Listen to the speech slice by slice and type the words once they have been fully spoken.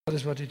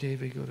Saraswati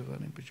Devi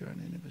Guruvani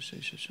Bhajarani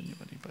Nivasesha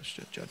Sunyavani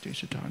Paschati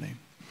Satarni.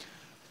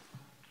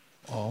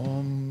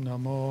 Om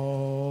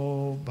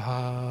Namo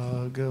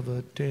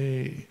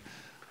Bhagavate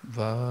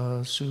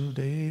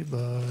Vasudevaya.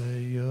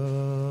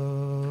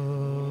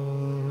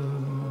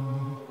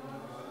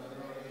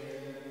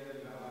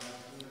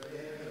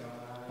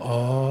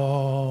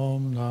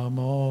 Om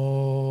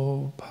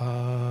Namo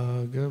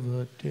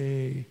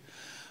Bhagavate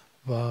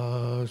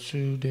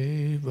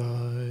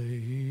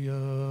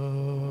Vasudevaya.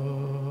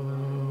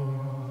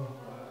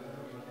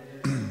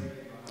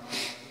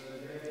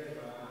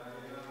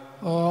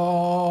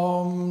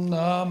 Om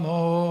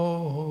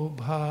Namo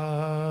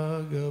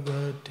Bhagavate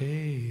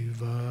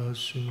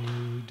Vasudevaya.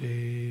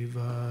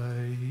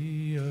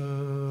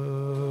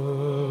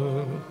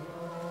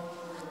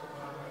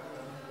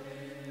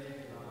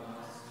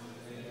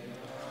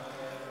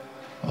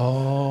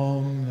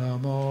 Om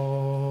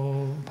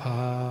Namo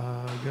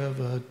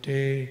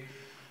Bhagavate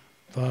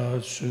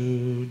Vasudevaya.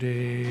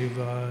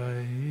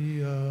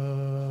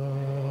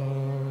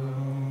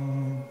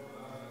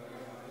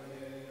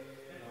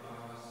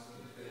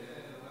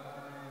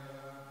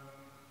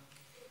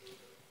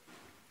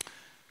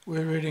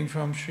 We're reading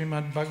from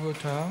Srimad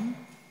Bhagavatam,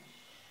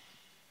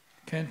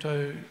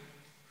 Canto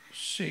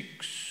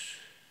 6,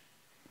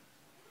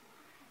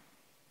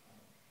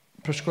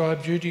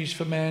 Prescribed Duties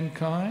for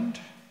Mankind,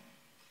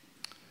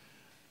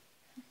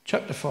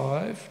 Chapter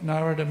 5,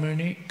 Narada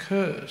Muni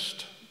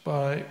cursed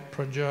by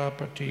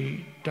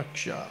Prajapati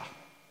Daksha.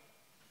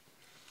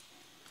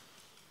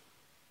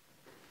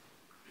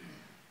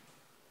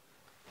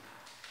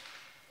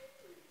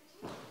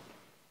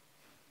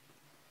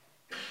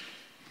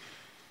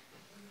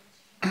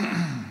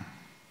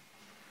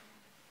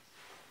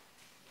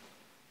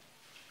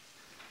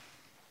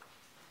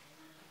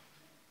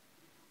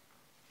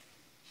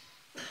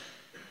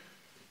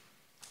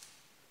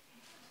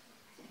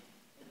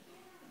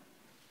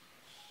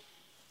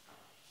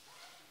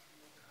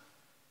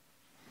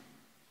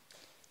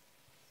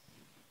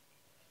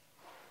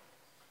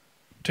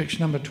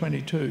 Text number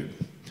 22.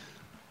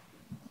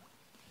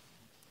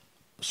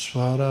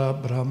 Swara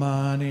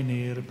Brahmani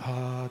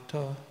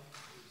Nirbhata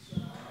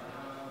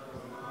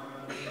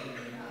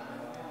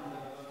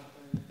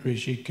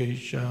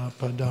Rishikesha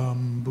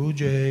Padam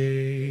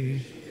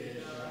Bhuje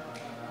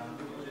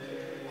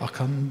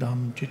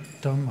Akhandam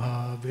Chittam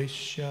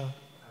Havishya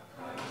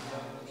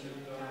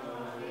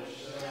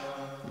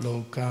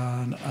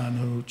Lokan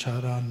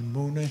Anucharan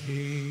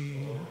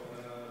Munahi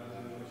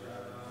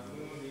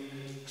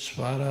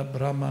Swara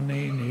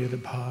Brahmani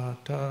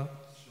Nirbhata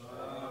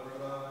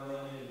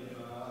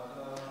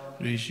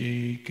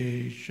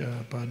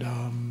Rishikesha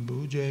Padam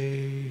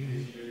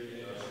Bhuje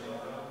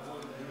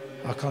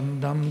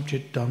Akhandam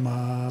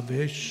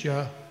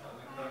Chittamaveshya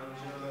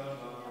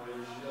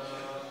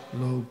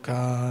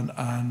Lokan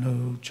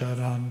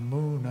Anucharan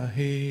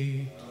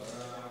Munahi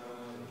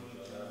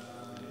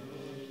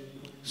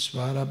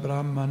Swara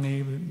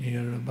Brahmani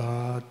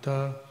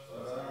Nirbhata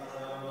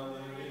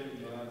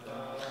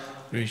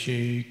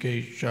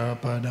Rishikesha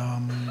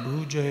Padam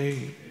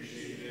Bhuje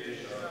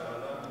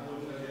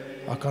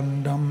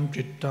Akhandam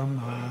Chittam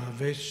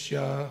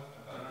Avesya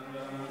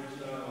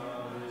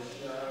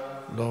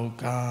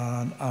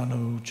Lokan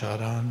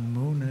Anucharan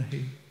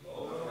Munahi.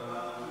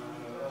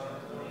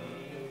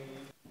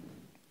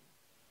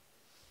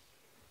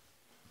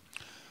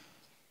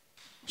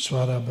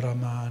 Swara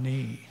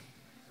Brahmani.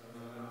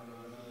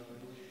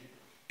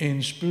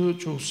 In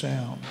spiritual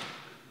sound,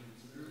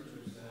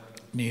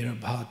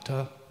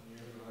 Nirbhata,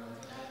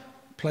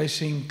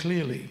 placing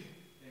clearly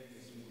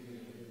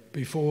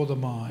before the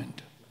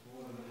mind,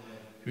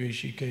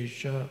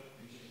 Rishikesha,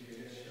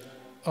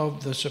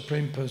 of the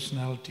Supreme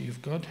Personality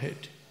of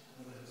Godhead,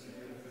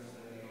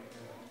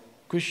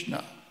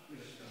 Krishna,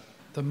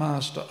 the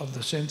Master of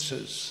the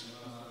senses,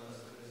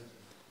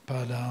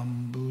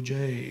 Padam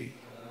Bhuje,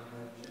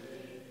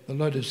 the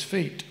lotus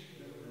feet,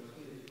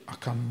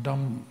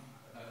 Akhandam,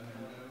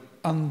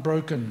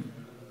 unbroken,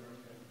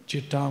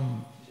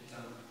 Chittam,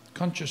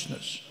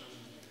 consciousness,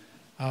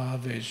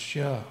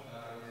 Aveshya,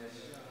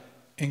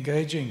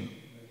 engaging,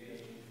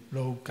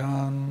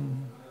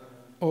 Lokan,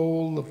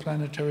 all the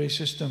planetary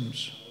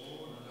systems,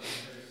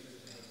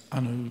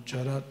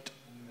 Anucharat,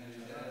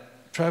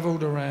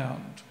 travelled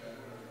around,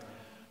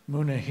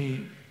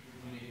 Munahi,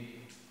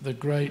 the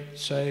great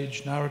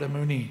sage Narada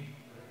Muni.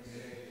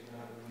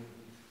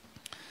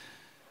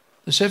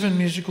 The 7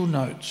 musical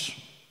notes,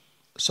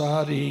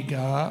 Sa, Re,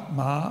 Ga,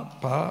 Ma,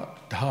 Pa,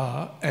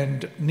 Dha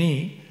and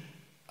Ni,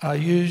 are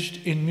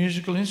used in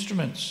musical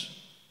instruments,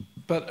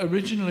 but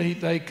originally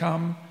they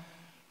come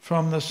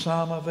from the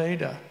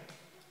Samaveda.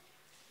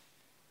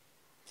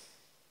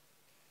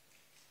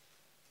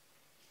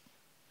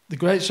 The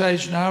great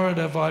sage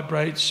Narada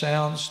vibrates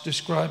sounds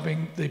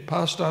describing the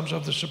pastimes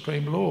of the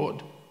Supreme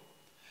Lord.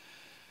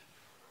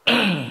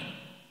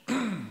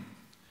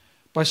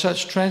 By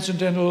such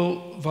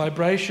transcendental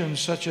vibrations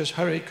such as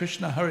Hare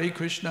Krishna,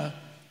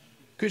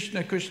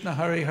 Krishna Krishna,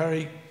 Hare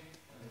Hare,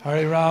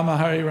 Hare Rama,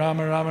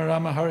 Rama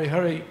Rama, Hare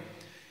Hare,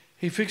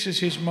 he fixes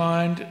his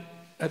mind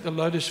at the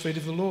lotus feet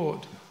of the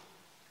Lord.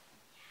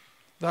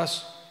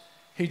 Thus,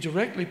 he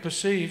directly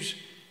perceives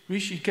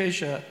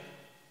Rishikesha,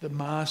 the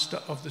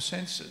master of the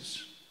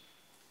senses.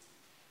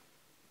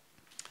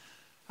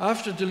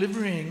 After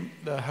delivering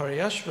the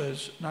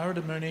Haryashvas,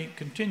 Narada Muni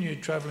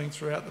continued travelling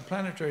throughout the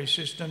planetary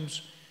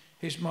systems,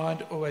 his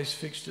mind always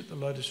fixed at the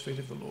lotus feet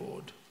of the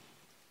Lord.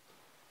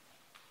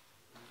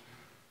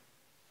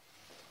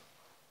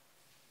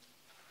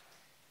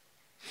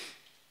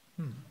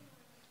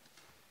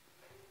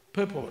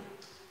 Purport.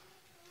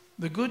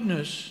 The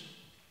goodness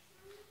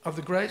of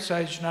the great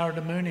sage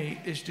Narada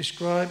Muni is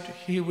described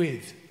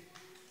herewith.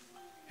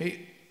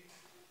 He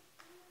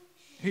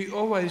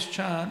always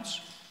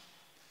chants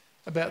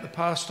about the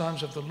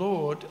pastimes of the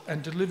Lord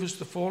and delivers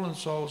the fallen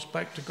souls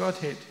back to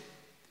Godhead.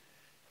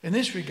 In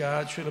this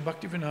regard, Srila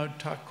Bhaktivinoda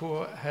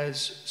Thakur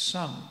has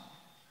sung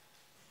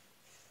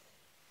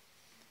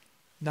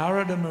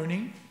Narada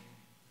Muni,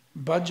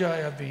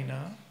 Bhajaya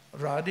Vina,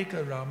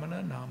 Radhika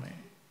Ramana Name.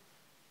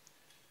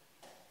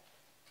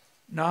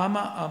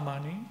 Nama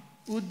Amani,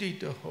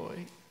 Udita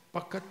Hoy,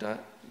 Pakata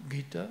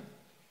Gita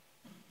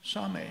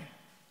Same.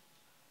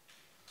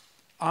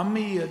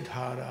 Amiya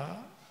Dhara,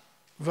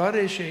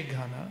 Vareshe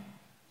Ghana,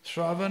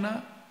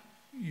 Sravana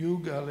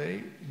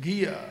Yugale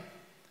Giya,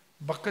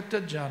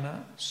 Bhakata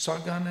Jana,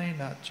 Sagane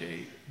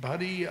Nache,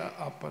 Bhariya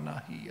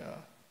Apanahiya.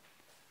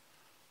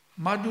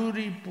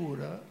 Madhuri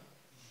Pura,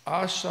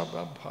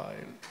 Asaba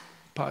Bhail,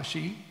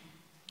 Pashi,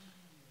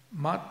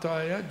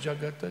 Mataya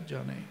Jagata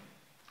Jane,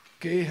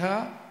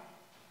 Keha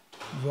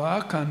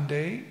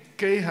Vakande,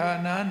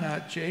 Keha Na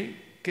Nache,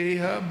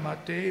 Keha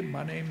Mate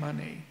Mane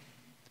Mane.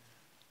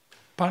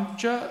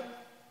 Pancha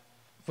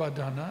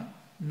Vadana,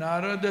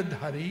 Narada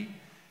Dhari,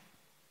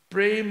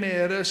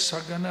 Premera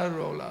Sagana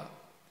Rola,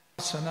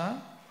 Asana,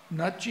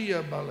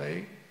 Nachiya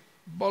Bale,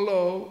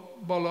 Bolo,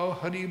 Bolo,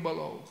 Hari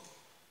Bolo.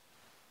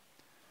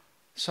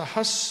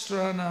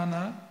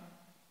 Sahasranana,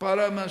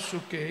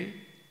 Paramasuke,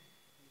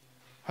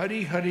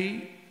 Hari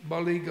Hari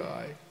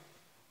Baligai,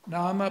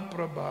 Nama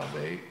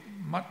Prabhave,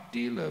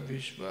 Matila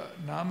Vishva,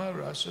 Nama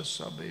Rasa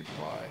Sabe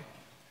Pai.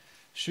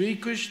 Sri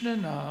Krishna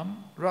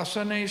Nam,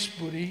 Rasane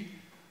Spuri,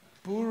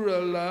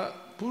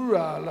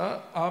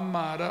 Purala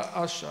Amara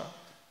Asa,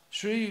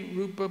 Sri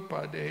Rupa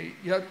Pade,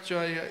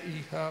 Yachaya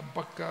Iha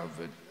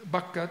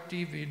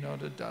Bhakati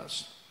Vinoda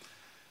Das.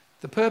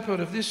 The purport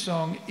of this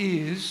song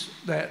is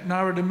that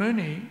Narada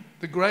Muni,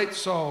 the great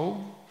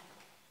soul,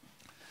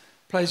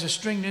 plays a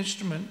stringed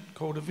instrument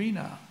called a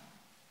veena,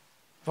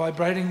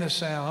 vibrating the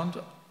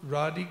sound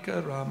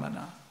Radhika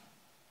Ramana,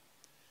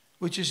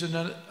 which is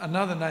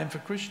another name for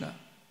Krishna.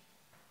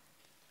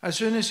 As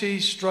soon as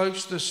he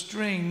strokes the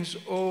strings,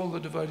 all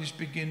the devotees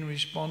begin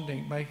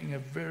responding, making a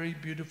very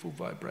beautiful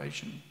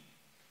vibration.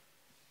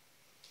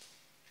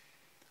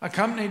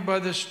 Accompanied by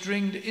the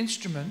stringed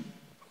instrument,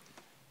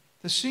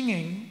 the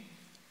singing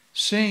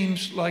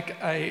seems like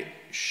a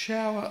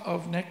shower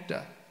of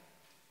nectar,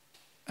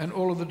 and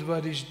all of the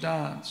devotees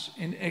dance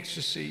in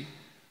ecstasy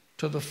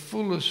to the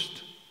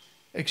fullest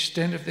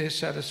extent of their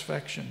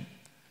satisfaction.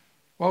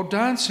 While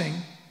dancing,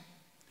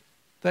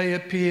 they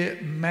appear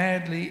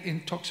madly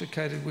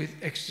intoxicated with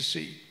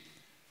ecstasy,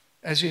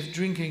 as if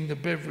drinking the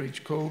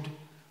beverage called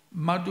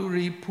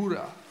Madhuri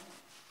Pura.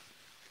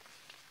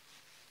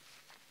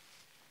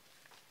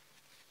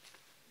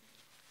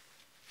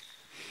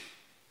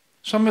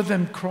 Some of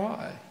them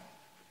cry,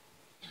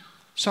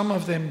 some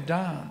of them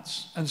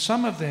dance, and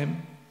some of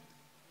them,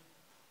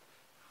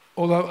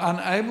 although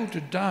unable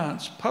to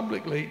dance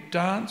publicly,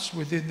 dance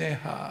within their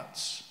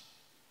hearts.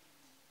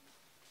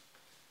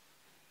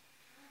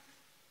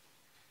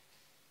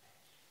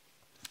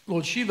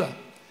 Lord Shiva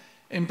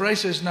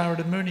embraces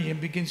Narada Muni and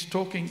begins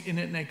talking in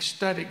an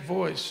ecstatic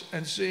voice,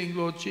 and seeing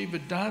Lord Shiva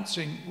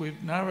dancing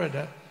with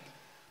Narada,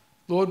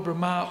 Lord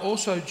Brahma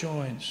also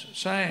joins,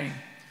 saying,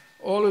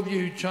 "All of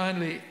you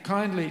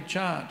kindly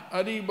chant,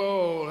 Hari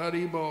Bol,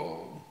 Hari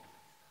Bol."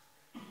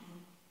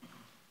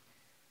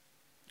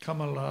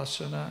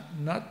 Kamalasana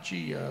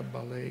Nachiya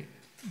Bale,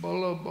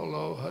 Bolo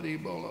Bolo, Hari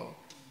Bolo.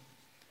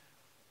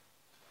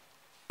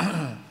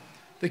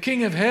 The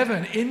king of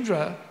heaven,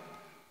 Indra,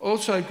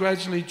 also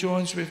gradually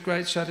joins with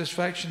great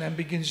satisfaction and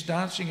begins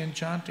dancing and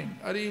chanting,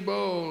 Hari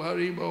Bol,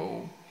 Hari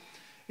Bol.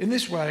 In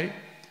this way,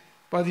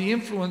 by the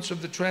influence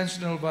of the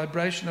transcendental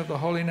vibration of the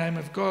holy name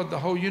of God, the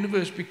whole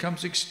universe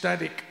becomes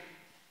ecstatic.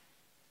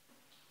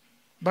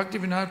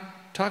 Bhaktivinoda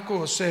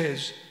Thakur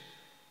says,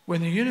 "When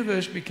the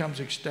universe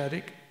becomes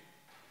ecstatic,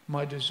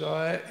 my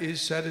desire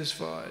is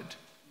satisfied."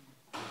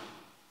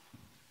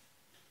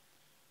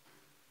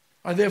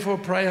 I therefore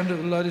pray under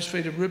the lotus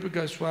feet of Rupa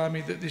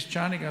Goswami that this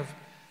chanting of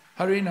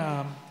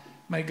Harinam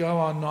may go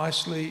on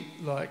nicely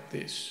like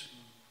this.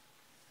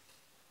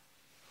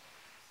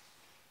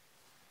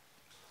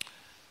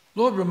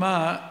 Lord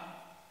Brahma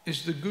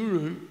is the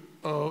guru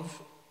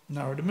of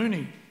Narada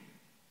Muni,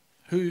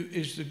 who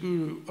is the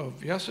guru of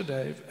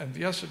Vyasadeva, and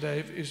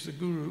Vyasadeva is the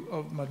guru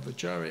of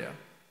Madhvacharya.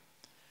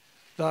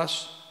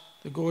 Thus,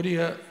 the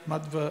Gaudiya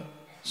Madhva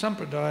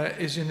Sampradaya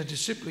is in a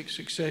disciplic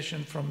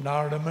succession from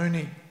Narada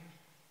Muni.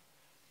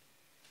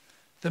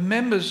 The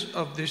members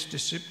of this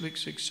disciplic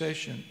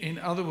succession, in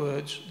other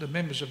words, the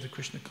members of the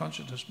Krishna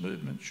consciousness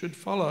movement, should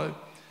follow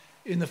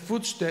in the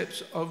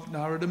footsteps of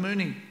Narada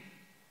Muni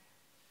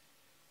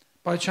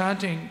by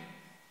chanting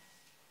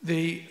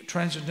the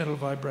transcendental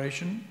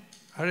vibration,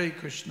 Hare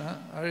Krishna,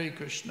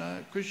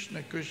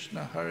 Krishna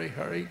Krishna, Hare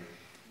Hare,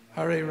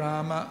 Hare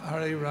Rama,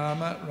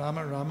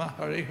 Rama Rama,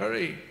 Hare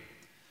Hare.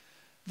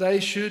 They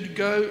should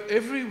go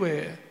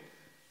everywhere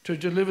to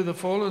deliver the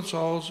fallen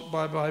souls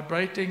by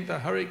vibrating the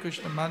Hare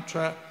Krishna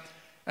mantra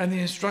and the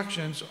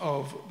instructions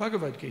of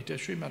Bhagavad Gita,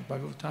 Srimad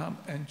Bhagavatam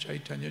and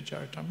Chaitanya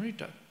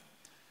Charitamrita.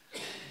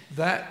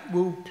 That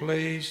will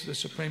please the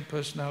Supreme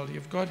Personality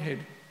of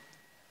Godhead.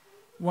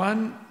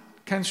 One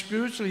can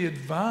spiritually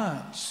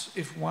advance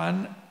if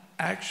one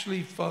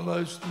actually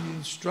follows the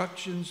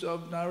instructions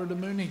of Narada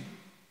Muni.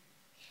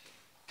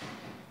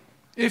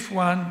 If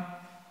one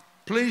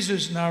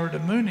pleases Narada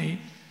Muni,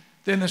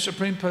 then the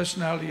Supreme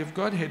Personality of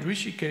Godhead,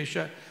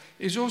 Rishikesha,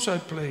 is also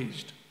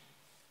pleased.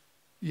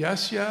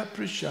 Yasya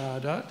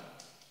prasadat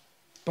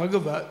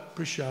bhagavat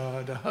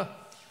prasada.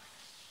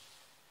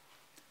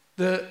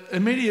 The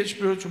immediate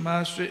spiritual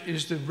master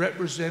is the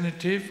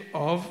representative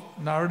of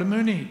Narada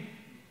Muni.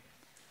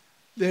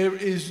 There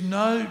is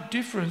no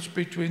difference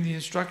between the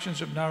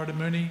instructions of Narada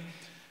Muni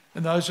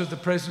and those of the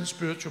present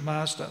spiritual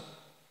master.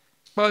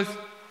 Both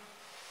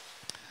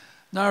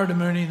Narada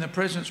Muni and the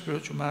present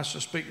spiritual master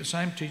speak the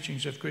same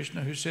teachings of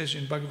Krishna, who says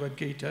in Bhagavad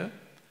Gita,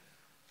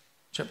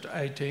 chapter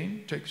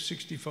 18, text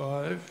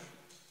 65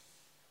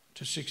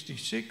 to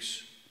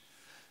 66,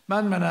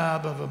 Manmana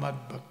bhava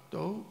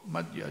madbhakto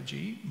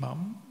madhyaji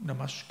mam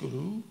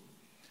namaskuru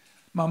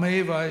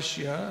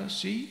mamevaisya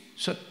si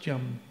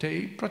satyam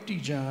te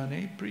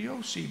pratijane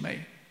priyosi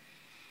me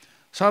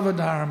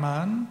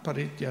savadharman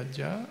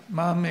parityaja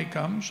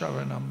mamekam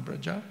sharanam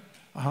braja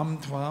aham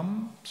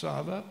tvam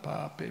sava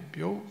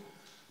papebhyo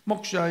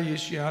moksha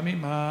yishyami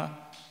ma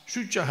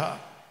shuchaha.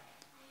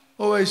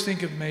 Always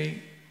think of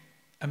me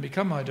and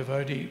become my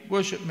devotee.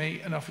 Worship me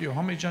and offer your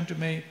homage unto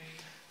me.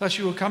 Thus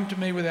you will come to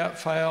me without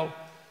fail.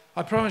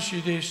 I promise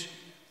you this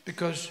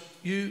because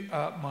you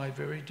are my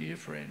very dear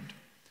friend.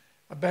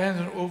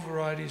 Abandon all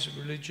varieties of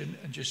religion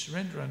and just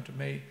surrender unto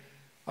me.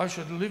 I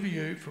shall deliver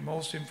you from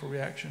all sinful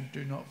reaction.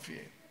 Do not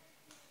fear.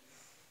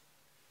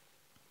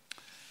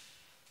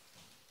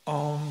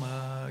 Om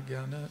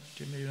Jnana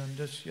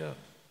Timirandasya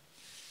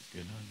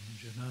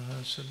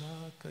Gyananjana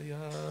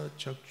Salakaya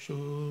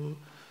Chakshu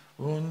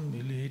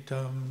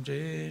Unmilitam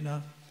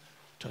Jena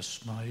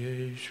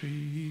Tasmaye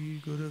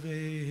Shri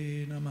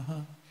Gurave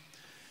Namaha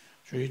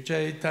Shri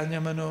Chaitanya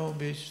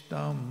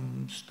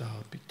Manobishtam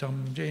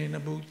Stapitam Jena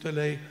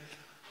Bhutale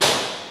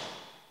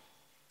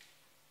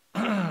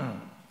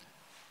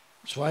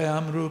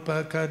Swayam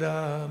Rupa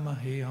Kada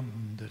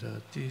Mahiyam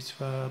Dadati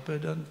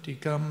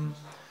Svapadantikam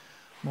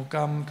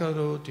Mukam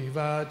Karoti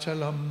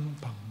Vachalam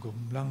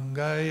Pangum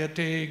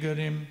Langayate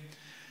Garim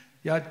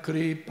Yat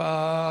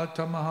Kripa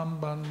Tamaham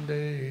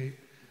Bande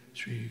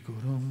Sri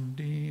Gurum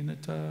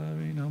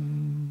Dinatarinam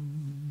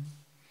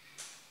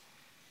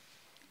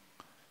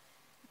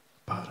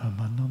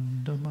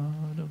Paramananda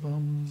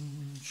Madhavam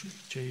Sri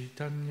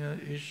Chaitanya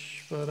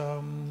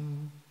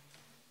Ishvaram.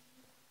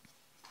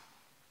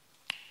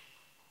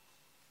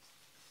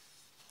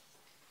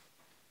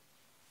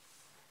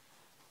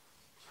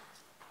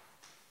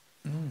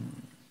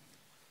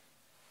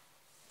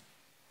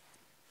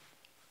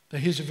 Now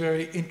here's a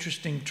very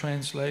interesting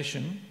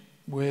translation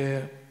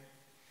where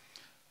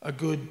a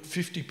good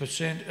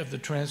 50% of the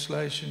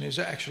translation is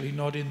actually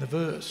not in the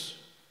verse.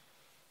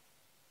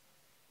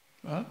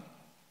 Right?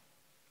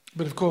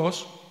 But of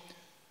course,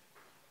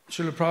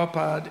 Srila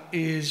Prabhupada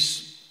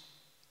is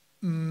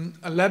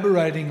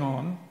elaborating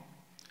on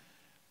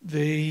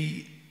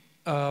the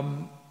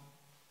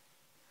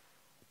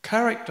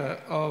character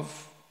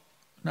of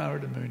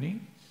Narada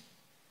Muni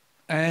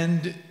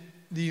and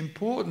the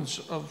importance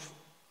of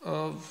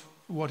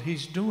what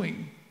he's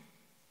doing.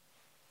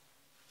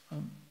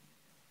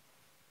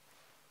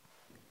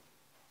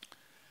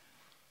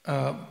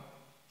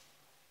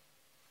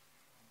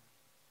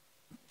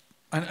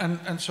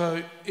 And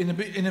so in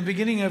the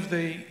beginning of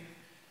the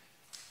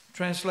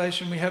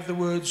translation we have the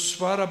word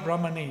Swara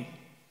Brahmani,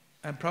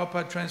 and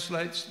Prabhupada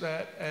translates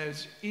that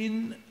as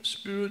in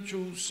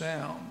spiritual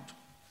sound.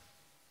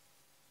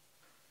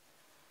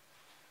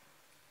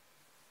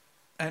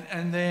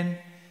 And then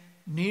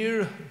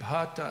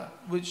Nirbhata,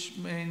 which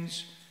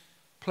means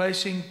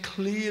placing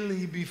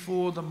clearly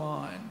before the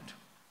mind.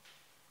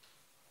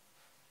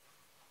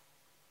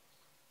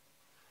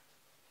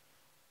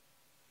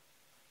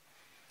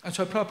 And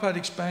so Prabhupada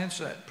expands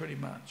that pretty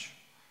much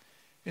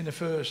in the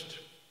first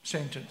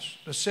sentence.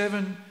 The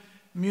 7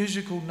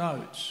 musical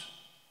notes,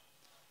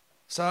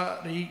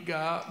 sa, ri,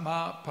 ga,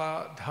 ma,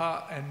 pa,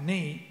 dha and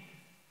ni,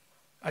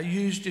 are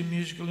used in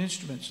musical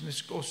instruments. And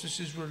this, of course,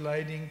 this is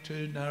relating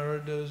to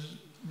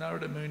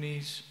Narada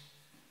Muni's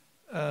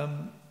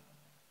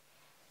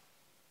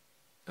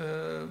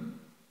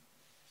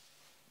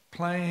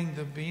playing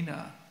the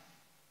veena,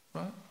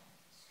 right?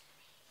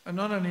 And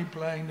not only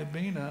playing the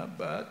veena,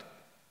 but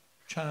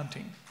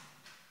chanting.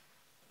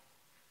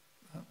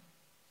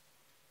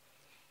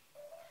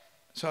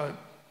 So,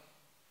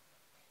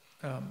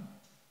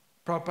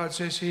 Prabhupada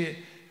says here,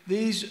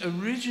 these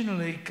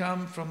originally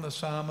come from the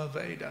Sama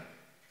Veda.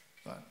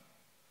 Right?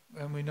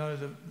 And we know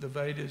the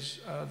Vedas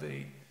are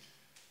the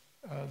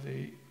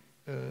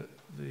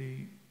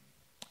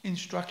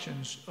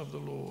instructions of the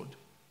Lord.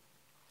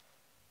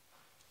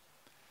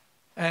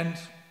 And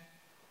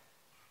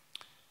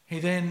he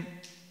then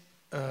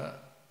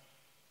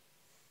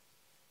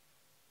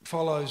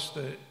follows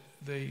the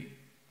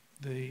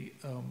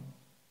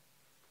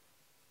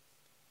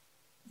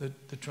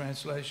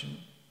translation.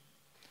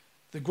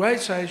 The great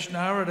sage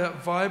Narada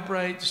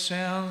vibrates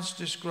sounds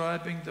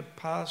describing the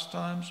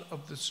pastimes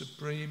of the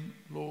Supreme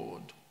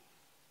Lord.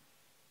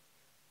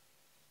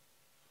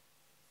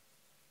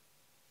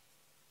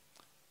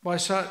 By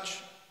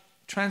such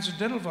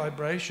transcendental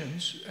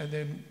vibrations, and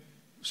then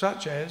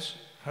such as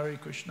Hare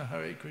Krishna,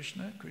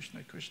 Krishna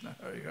Krishna,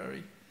 Hare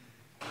Hare,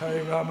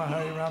 Hare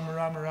Rama, Rama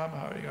Rama,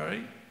 Hare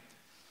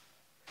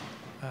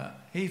Hare.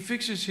 He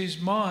fixes his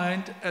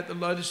mind at the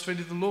lotus feet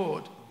of the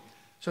Lord.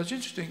 So it's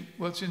interesting.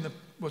 What's in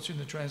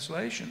the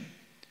translation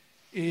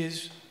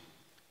is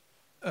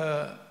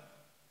Swara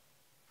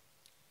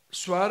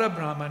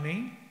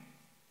Brahmani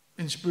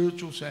in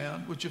spiritual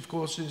sound, which of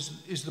course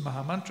is the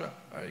Mahamantra.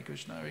 Hare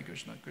Krishna,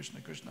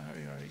 Krishna Krishna,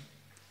 Hare Hare,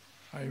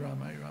 Hare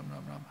Rama,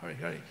 Rama, Hare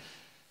Hare.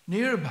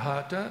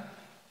 Nirabhata,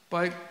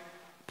 by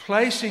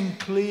placing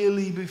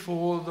clearly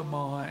before the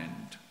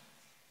mind.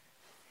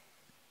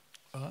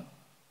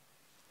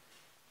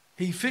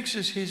 He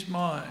fixes his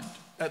mind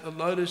at the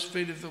lotus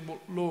feet of the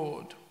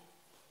Lord.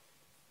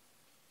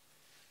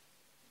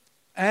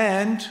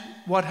 And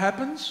what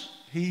happens?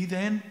 He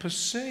then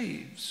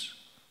perceives.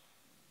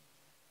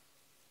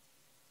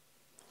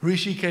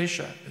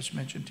 Rishikesha is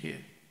mentioned here.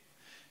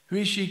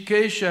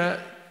 Rishikesha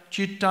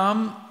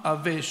Chittam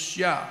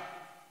Aveshya.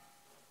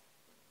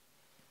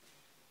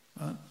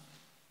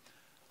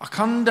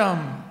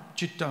 Akandam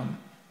Chittam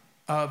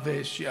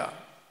Aveshya.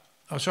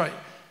 Oh, sorry.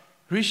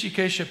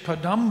 Rishikesha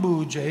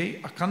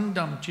Padambuje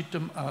Akandam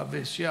Chittam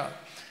Avesya.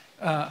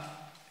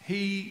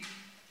 He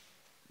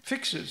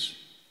fixes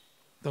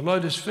the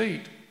lotus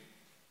feet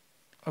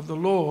of the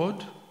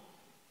Lord,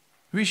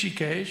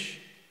 Rishikesh,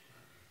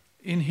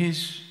 in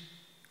his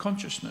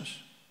consciousness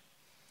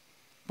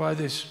by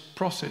this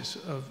process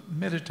of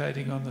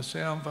meditating on the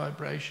sound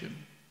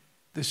vibration,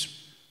 this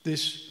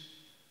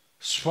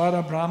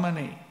Swara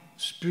Brahmani,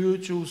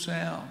 spiritual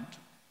sound.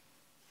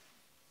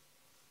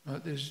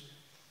 Right? There's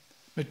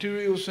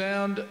material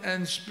sound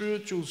and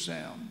spiritual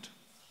sound.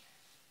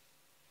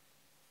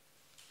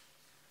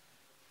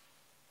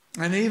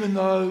 And even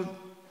though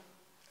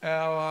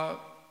our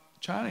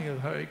chanting of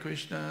Hare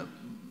Krishna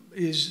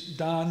is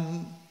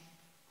done,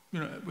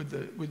 with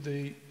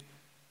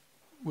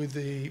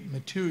the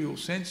material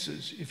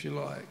senses, if you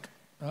like,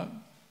 right?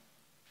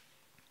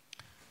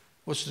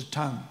 What's the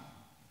tongue?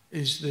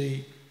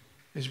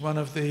 Is one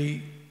of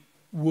the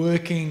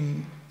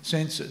working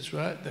senses,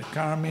 right? The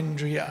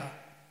karmendriya.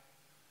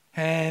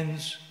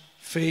 Hands,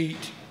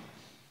 feet,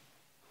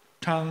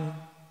 tongue,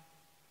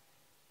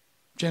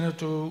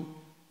 genital,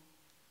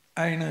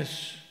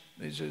 anus.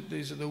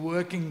 These are the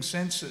working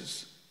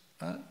senses.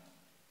 Right?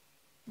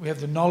 We have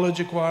the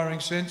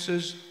knowledge-acquiring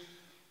senses,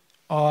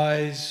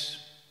 eyes,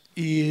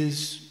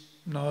 ears,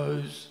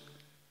 nose,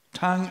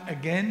 tongue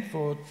again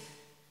for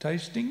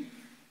tasting,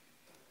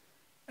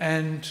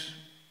 and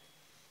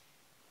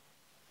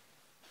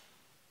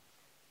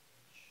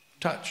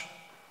touch.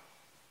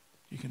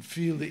 You can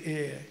feel the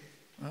air.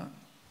 Right?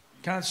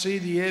 You can't see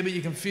the air, but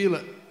you can feel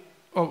it.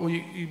 Oh,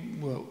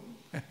 well,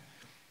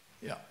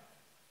 yeah.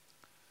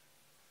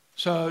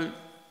 So,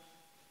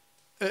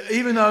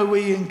 even though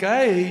we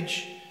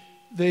engage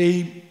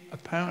the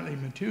apparently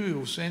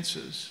material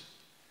senses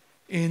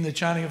in the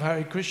chanting of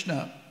Hare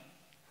Krishna,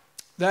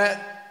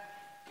 that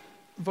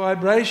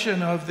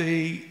vibration of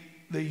the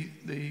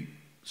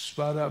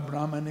Swara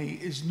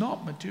Brahmani is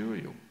not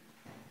material.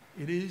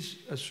 It is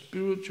a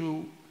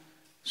spiritual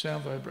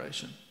sound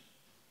vibration.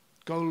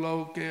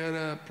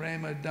 Golokera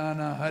Prema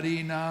Dana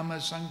Hari Nama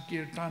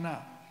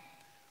Sankirtana.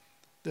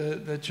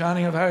 The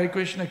chanting of Hare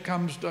Krishna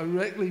comes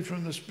directly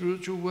from the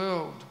spiritual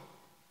world.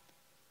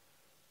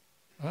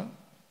 Huh?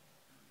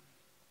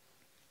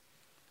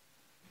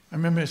 I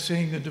remember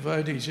seeing the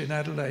devotees in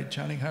Adelaide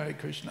chanting Hare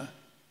Krishna,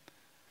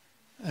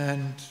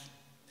 and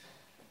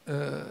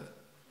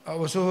I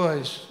was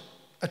always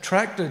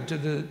attracted to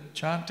the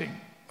chanting.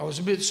 I was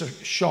a bit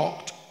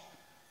shocked,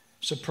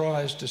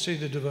 surprised to see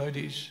the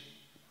devotees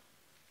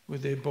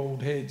with their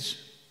bald heads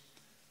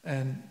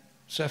and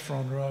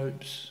saffron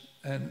robes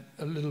and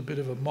a little bit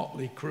of a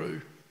motley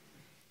crew,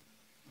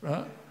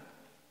 right?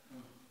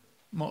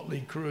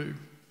 Motley crew.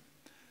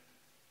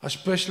 I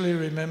especially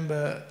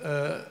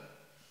remember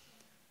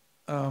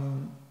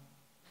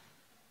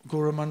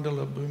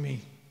Gurumandala Bhumi.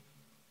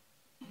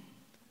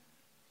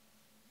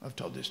 I've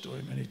told this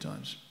story many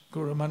times.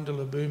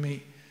 Gurumandala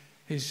Bhumi,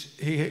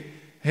 he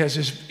has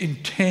this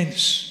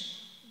intense,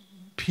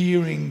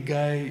 peering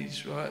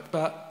gaze, right?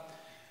 But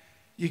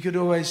you could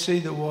always see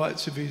the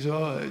whites of his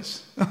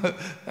eyes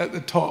at the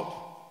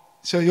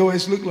top. So he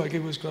always looked like he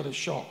was kind of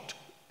shocked.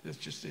 It's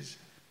just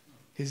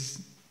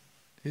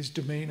his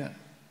demeanour.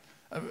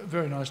 A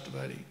very nice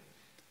devotee.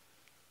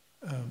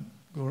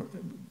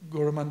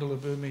 Goramandala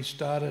Bhumi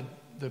started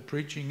the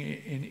preaching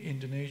in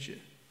Indonesia.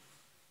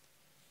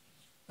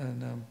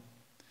 And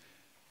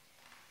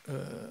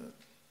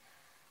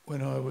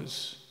when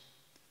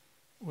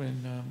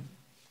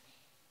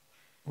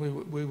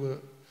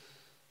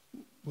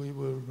we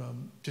were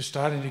just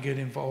starting to get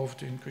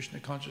involved in Krishna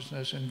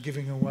consciousness and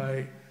giving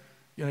away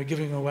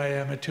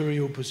our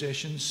material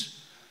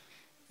possessions,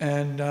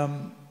 and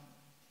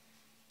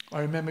I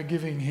remember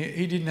giving.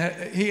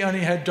 He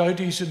only had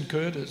dhotis and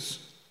kurtas,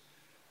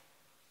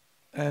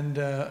 and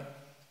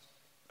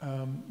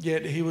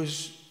yet he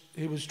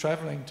was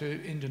travelling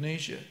to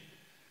Indonesia,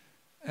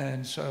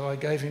 and so I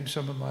gave him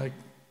some of my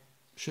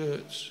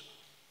shirts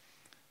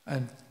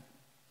and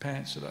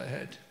pants that I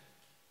had,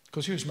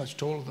 because he was much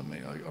taller than me.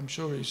 I'm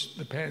sure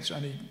the pants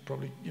only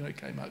probably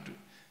came up to,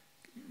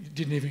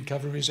 didn't even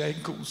cover his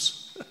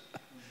ankles.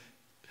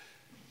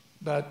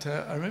 But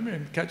I remember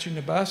him catching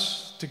the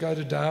bus to go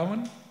to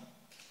Darwin.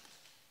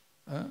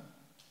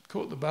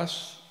 Caught the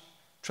bus,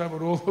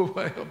 travelled all the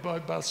way by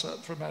bus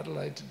up from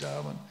Adelaide to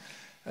Darwin,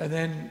 and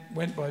then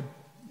went by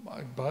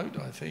boat,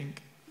 I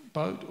think,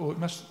 boat or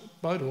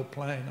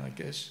plane, I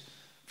guess,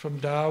 from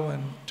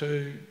Darwin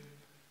to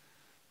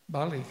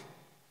Bali.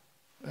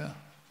 Yeah,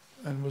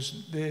 and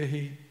was there.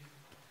 He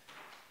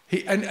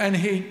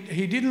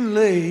didn't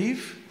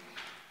leave.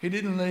 He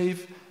didn't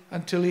leave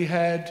until he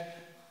had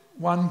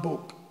one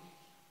book.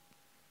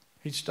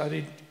 He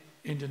studied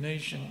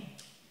Indonesian,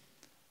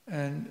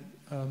 and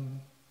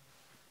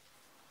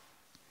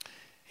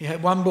he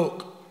had one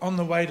book, On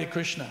the Way to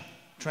Krishna,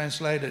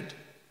 translated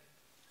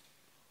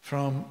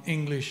from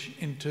English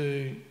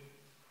into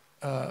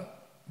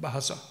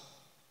Bahasa.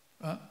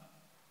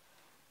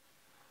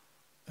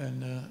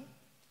 And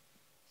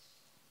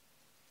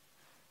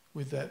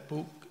with that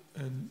book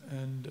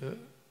and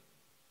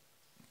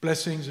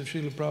blessings of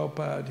Srila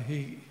Prabhupada,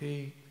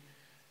 he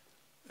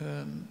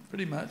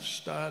pretty much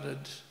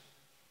started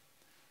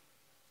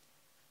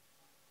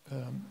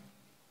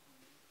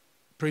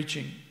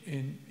preaching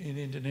in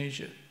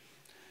Indonesia.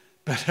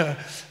 But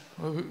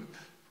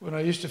when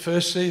I used to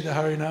first see the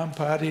Harinam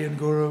party and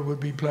Guru would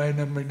be playing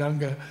the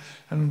mridanga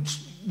and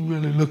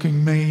really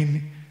looking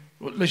mean,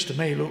 well, at least to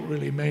me, looked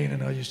really mean,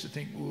 and I used to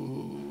think,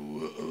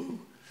 whoa,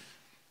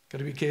 got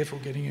to be careful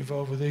getting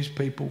involved with these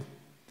people.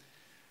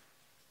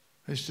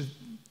 I used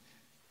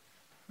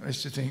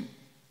to think,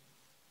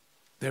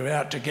 they're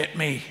out to get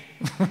me.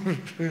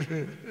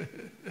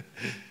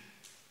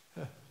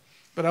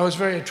 But I was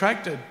very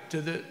attracted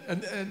to the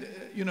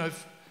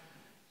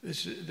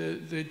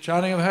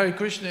chanting of Hare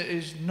Krishna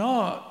is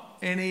not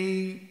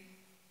any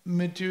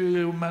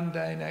material,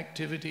 mundane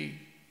activity.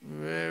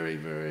 Very,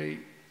 very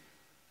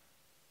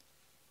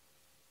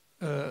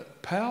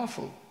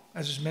powerful,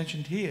 as is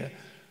mentioned here.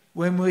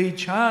 When we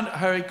chant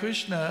Hare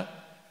Krishna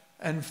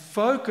and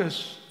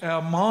focus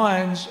our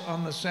minds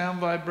on the sound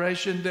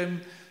vibration,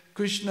 then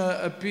Krishna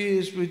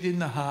appears within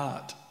the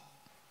heart.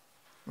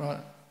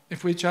 Right?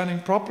 If we're chanting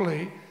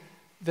properly,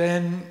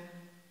 then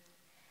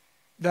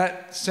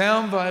that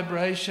sound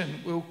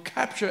vibration will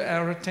capture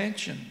our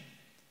attention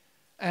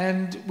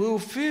and we'll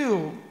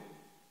feel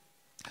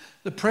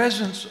the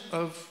presence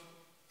of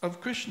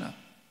Krishna.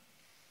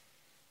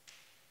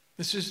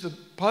 This is the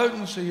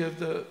potency of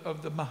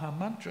the Maha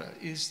Mantra,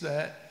 is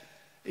that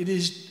it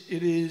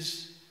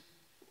is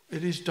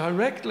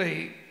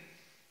directly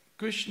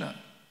Krishna,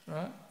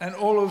 right? And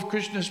all of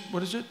Krishna's,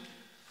 what is it?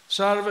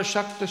 Sarva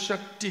Shakta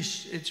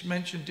Shaktis. It's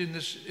mentioned in the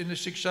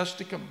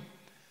Sikshastikam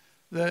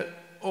that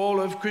all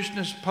of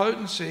Krishna's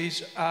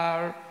potencies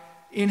are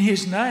in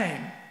his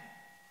name,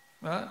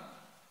 right?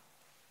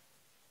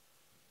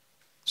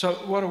 So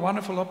what a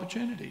wonderful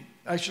opportunity.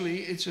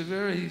 Actually, it's a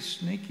very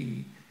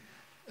sneaky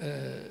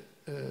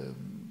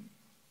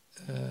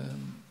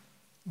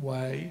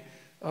way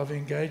of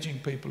engaging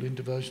people in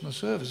devotional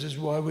service. This is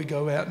why we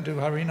go out and do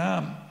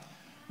Harinam.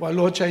 Why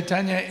Lord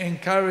Chaitanya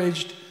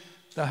encouraged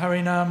the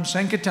Harinam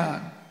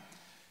Sankirtan.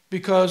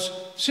 Because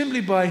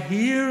simply by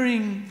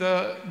hearing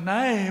the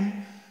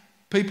name,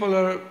 people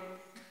are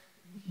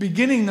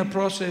beginning the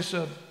process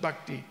of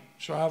bhakti,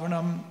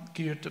 Shravanam,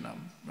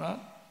 Kirtanam, right?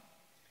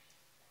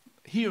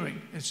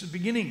 Hearing, it's the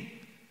beginning.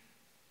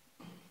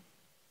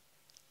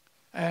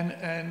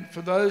 And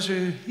for those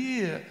who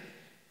hear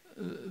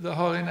the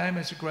holy name,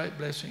 it's a great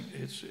blessing.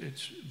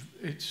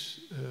 It's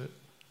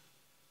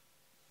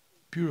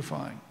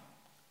purifying.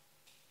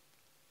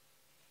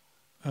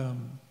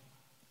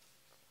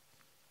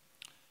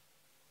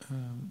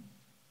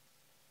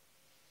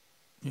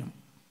 Yeah.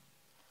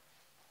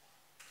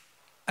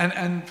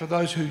 And for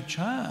those who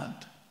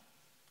chant,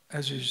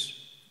 as is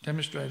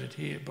demonstrated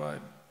here by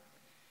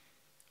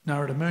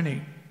Narada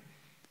Muni,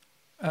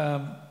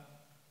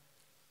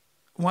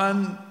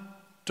 one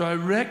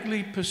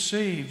directly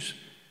perceives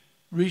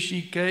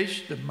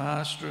Rishikesh, the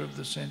master of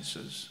the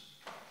senses.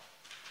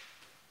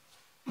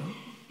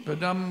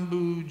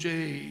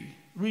 Padambuje,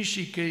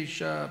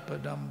 Rishikesha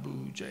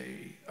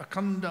Padambuje,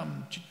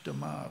 Akandam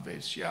Chittama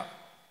Vesya.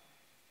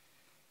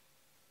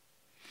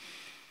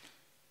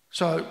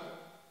 So,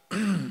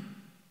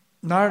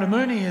 Narada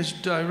Muni is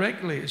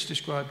directly, it's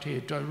described here,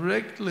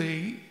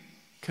 directly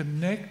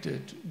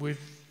connected with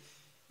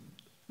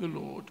the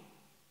Lord.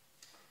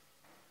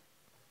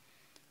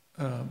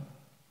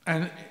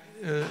 And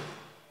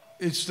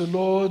it's the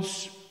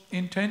Lord's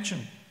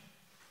intention,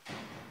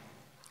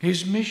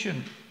 his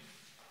mission,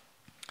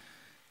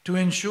 to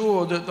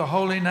ensure that the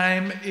holy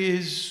name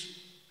is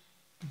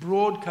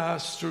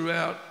broadcast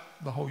throughout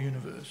the whole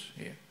universe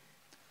here.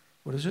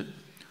 What is it?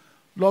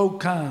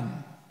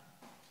 Lokan,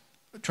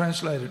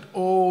 translated,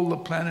 all the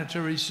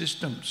planetary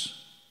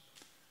systems.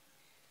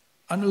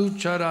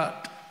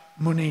 Anucharat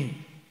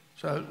Muni.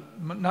 So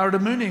Narada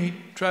Muni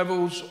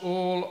travels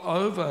all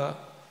over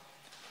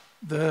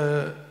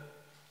the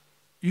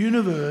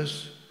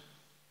universe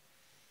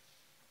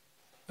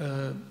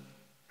for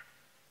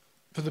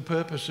the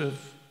purpose of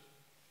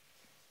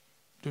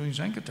doing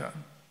Sankirtan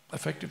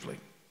effectively,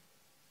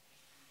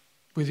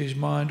 with his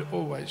mind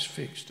always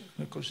fixed.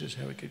 And of course, this is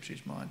how he keeps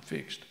his mind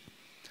fixed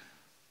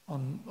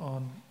on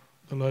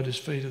the lotus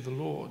feet of the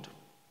Lord.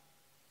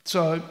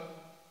 So,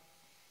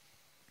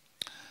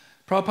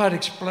 Prabhupada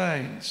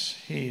explains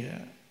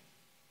here,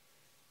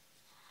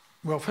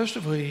 well, first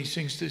of all, he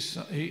sings this,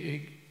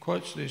 he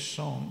quotes this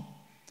song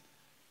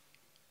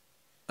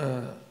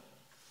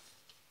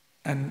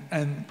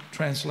and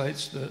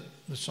translates the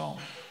song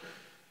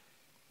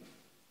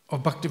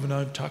of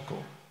Bhaktivinoda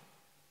Thakur.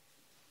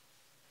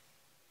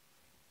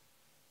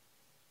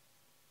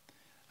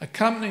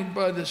 Accompanied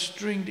by the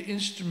stringed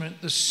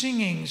instrument, the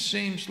singing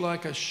seems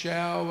like a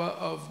shower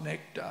of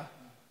nectar.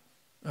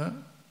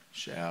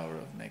 Shower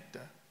of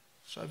nectar.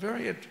 So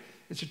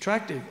it's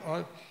attractive.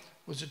 I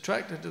was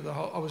attracted to the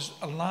whole, I was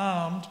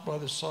alarmed by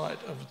the sight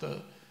of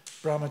the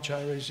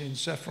brahmacharis in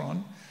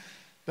saffron,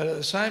 but at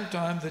the same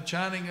time the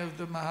chanting of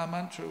the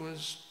Mahamantra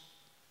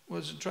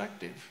was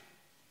attractive.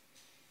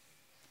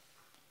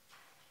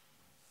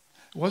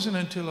 It wasn't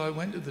until I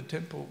went to the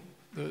temple,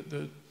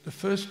 the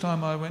first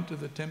time I went to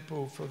the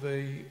temple for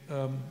the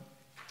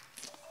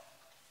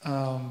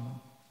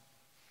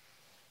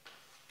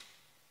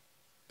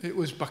it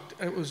was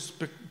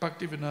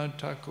Bhaktivinoda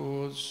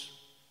Thakur's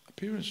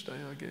appearance day,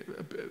 I guess.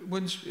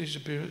 When's his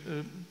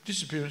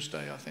disappearance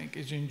day, I think,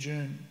 is in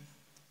June.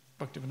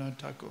 Bhaktivinoda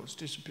Thakur's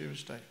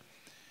disappearance day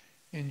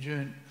in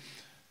June.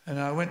 And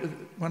I went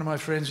one of my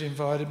friends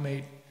invited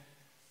me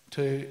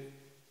to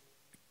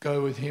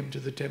go with him to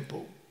the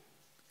temple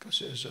because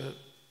there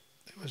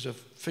was a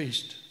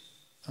feast.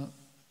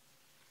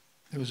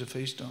 There was a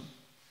feast on.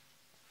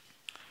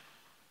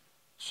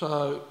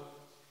 So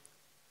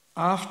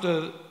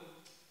after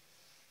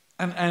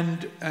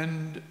and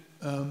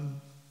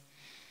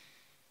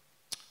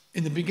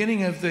in the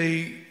beginning of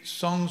the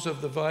songs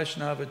of the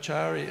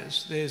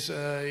Vaishnavacharyas,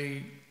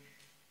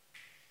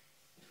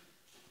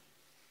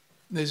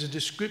 there's a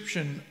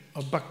description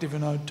of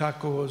Bhaktivinoda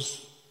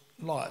Thakur's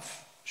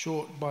life,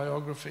 short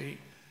biography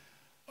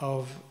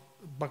of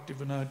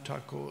Bhaktivinoda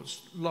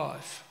Thakur's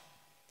life.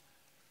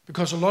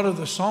 Because a lot of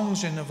the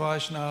songs in the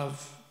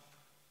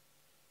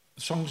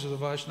songs of the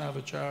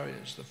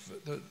Vaishnavacharyas,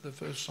 the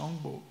first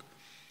songbook,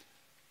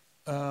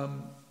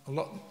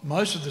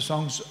 most of the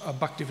songs are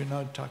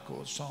Bhaktivinoda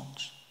Thakur's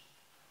songs,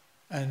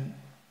 and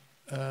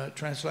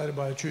translated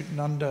by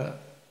Achyutananda,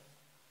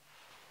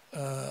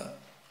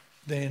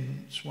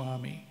 then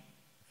Swami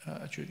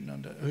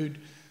Achyutananda,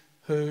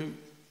 who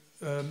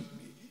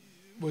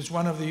was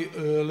one of the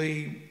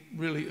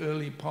really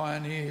early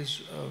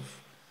pioneers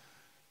of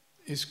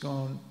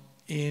ISKCON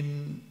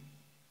in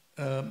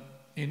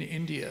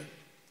India.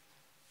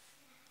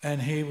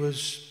 And he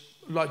was,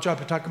 like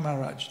Jayapataka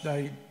Maharaj,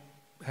 they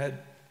had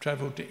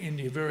travelled to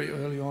India very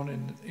early on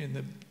in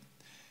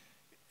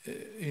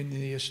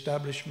the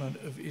establishment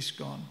of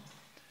ISKCON.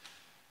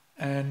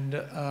 And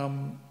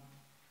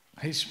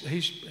he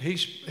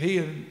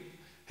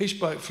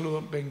spoke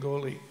fluent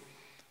Bengali,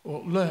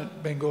 or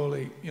learnt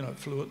Bengali,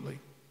 fluently.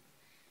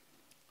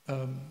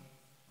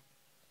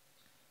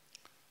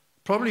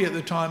 Probably at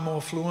the time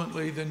more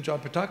fluently than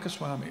Jayapataka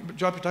Swami. But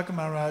Jayapataka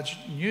Maharaj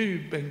knew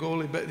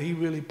Bengali, but he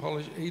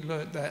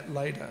learnt that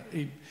later.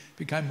 He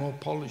became more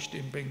polished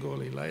in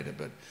Bengali later.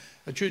 But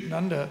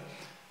Achyutananda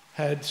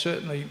had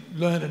certainly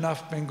learned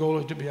enough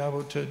Bengali to be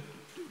able to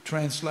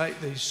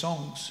translate these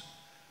songs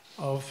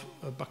of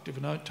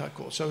Bhaktivinoda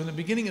Thakur. So in the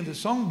beginning of the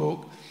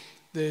songbook,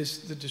 there's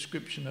the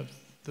description of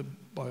the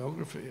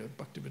biography of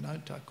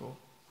Bhaktivinoda Thakur,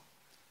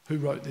 who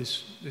wrote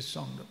this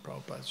song that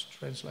Prabhupada's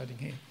translating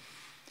here.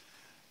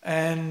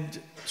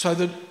 And so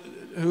that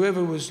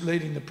whoever was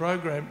leading the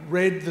program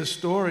read the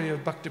story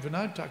of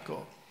Bhaktivinoda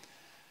Thakur.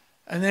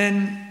 And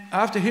then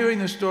after hearing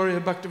the story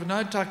of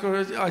Bhaktivinoda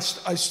Thakur, I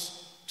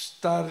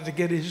started to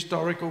get a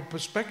historical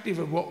perspective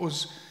of what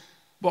was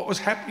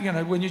happening.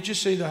 When you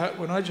just see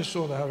when I just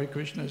saw the Hare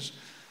Krishnas,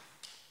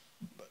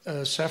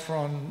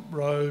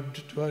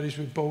 saffron-robed devotees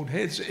with bald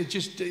heads, it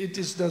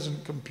just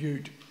doesn't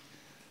compute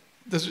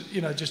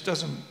just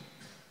doesn't,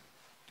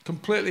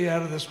 completely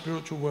out of the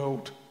spiritual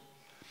world.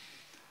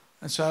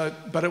 And so,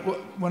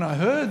 when I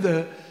heard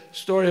the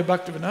story of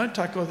Bhaktivinoda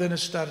Thakur, then it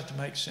started to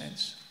make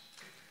sense.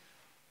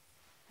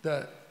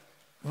 That,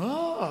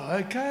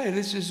 okay,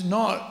 this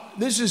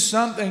is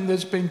something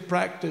that's been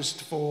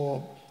practiced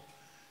for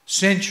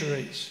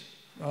centuries,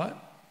 right?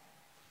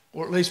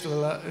 Or at least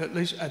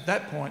at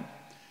that point.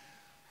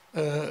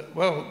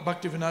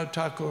 Bhaktivinoda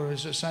Thakur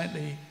is a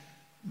saintly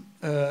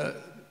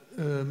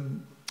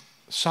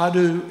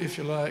sadhu, if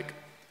you like,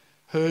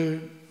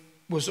 who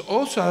was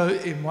also,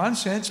 in one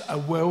sense, a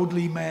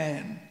worldly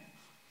man,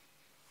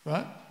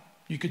 right?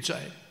 You could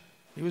say.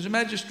 He was a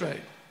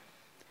magistrate.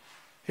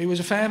 He was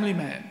a family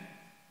man.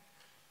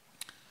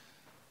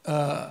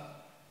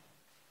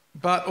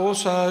 But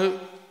also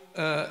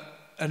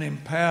an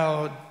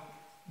empowered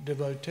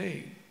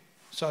devotee.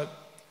 So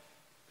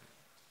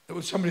it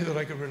was somebody that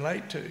I could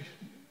relate to,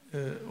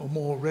 or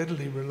more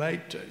readily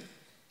relate to,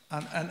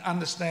 and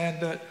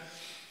understand that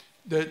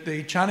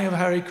the chanting of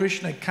Hare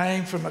Krishna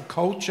came from a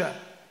culture,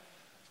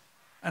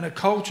 and a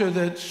culture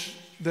that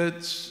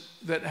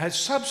has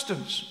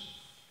substance,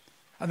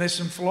 and there's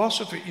some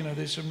philosophy.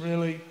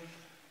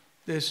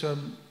 There's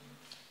some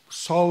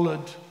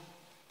solid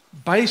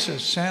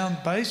basis, sound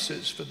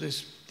basis for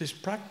this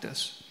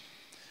practice.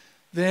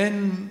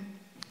 Then,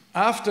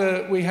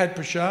 after we had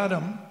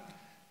prasadam,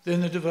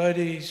 then the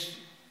devotees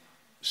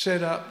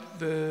set up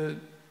the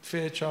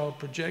Fairchild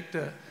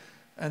projector,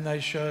 and they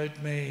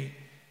showed me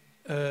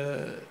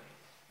the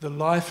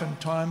life and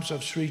times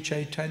of Sri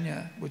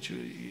Chaitanya, which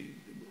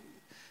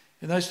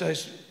in those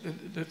days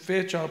the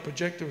Fairchild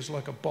projector was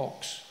like a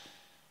box.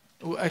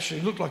 It actually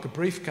looked like a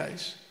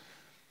briefcase,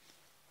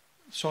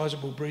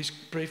 sizable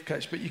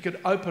briefcase, but you could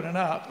open it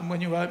up, and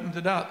when you opened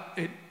it up,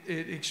 it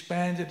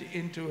expanded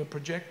into a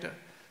projector.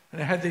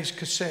 And it had these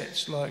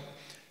cassettes, like,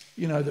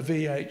 the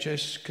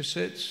VHS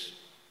cassettes,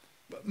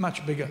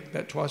 much bigger,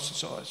 about twice the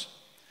size.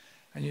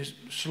 And you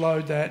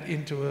slowed that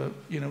into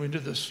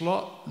the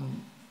slot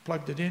and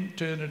plugged it in,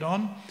 turned it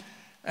on,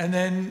 and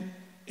then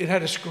it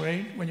had a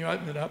screen. When you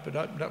opened it up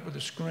with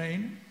a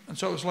screen, and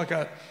so it was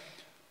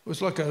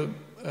like a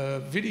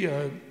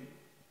video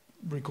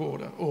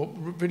recorder or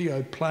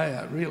video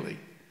player, really,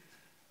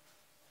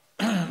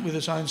 with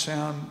its own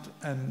sound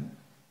and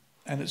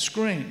its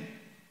screen.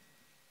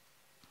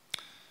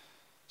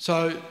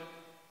 So,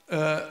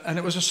 and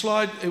it was a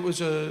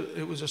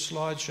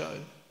slideshow,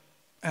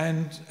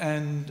 and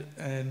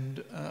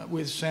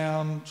with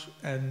sound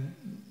and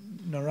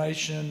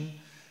narration,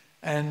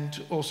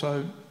 and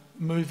also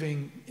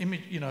moving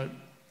image,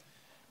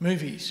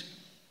 movies,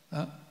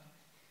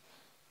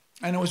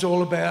 and it was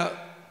all about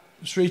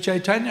Sri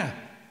Chaitanya,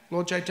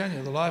 Lord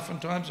Chaitanya, the life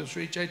and times of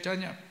Sri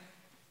Chaitanya.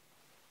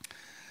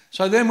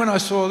 So then, when I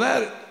saw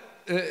that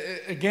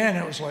again,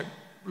 it was like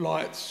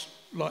light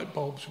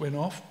bulbs went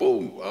off.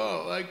 Boom!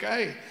 Oh,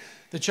 okay.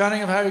 The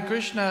chanting of Hare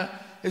Krishna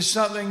is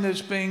something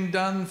that's being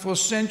done for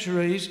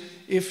centuries,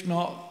 if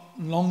not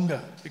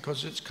longer,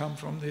 because it's come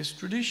from this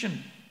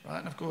tradition, right?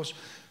 And of course,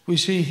 we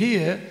see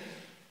here,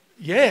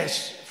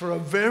 yes, for a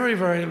very,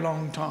 very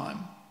long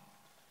time,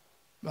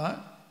 right?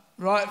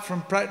 Right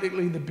from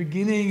practically the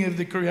beginning of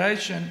the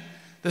creation,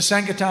 the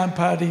Sankirtan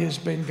party has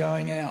been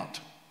going out,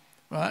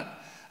 right?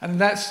 And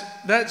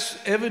that's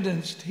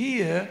evidenced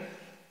here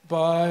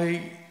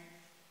by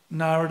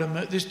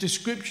Narada, this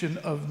description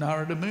of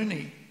Narada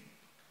Muni,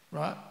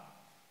 right?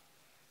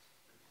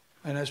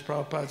 And as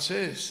Prabhupada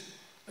says,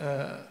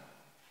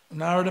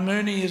 Narada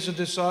Muni is a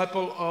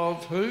disciple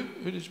of who?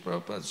 Who does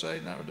Prabhupada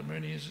say Narada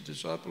Muni is a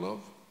disciple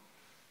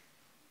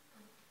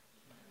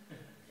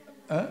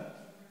of?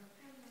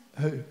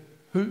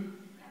 Who?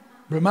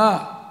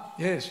 Brahma.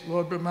 Yes,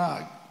 Lord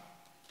Brahma.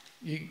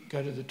 You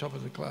go to the top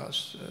of the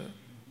class,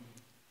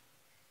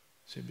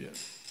 Sibya.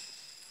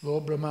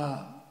 Lord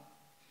Brahma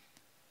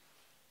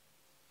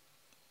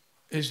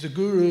is the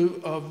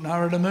guru of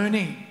Narada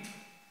Muni.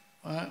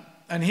 Right?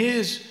 And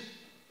here's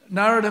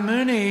Narada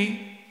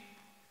Muni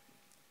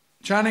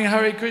chanting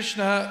Hare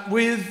Krishna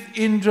with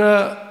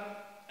Indra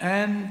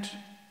and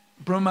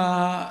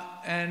Brahma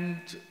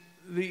and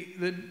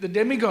the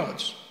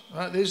demigods.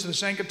 Right? There's the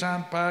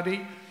Sankirtan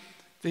party,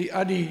 the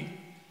Adi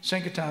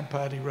Sankirtan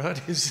party,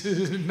 right?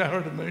 Is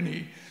Narada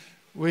Muni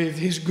with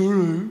his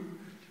guru,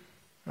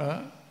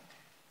 right?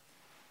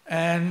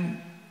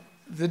 And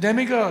the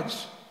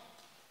demigods.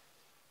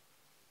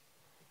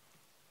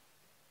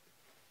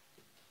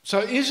 So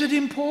is it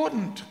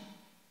important?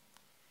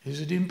 Is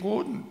it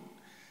important?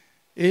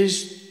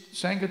 Is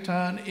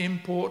Sankirtan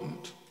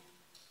important?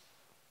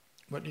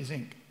 What do you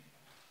think?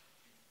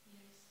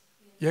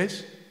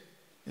 Yes?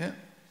 Yeah?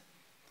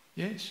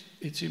 Yes,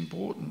 it's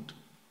important.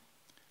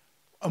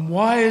 And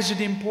why is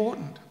it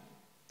important?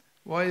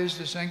 Why is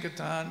the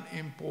Sankirtan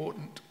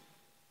important?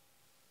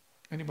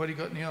 Anybody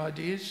got any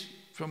ideas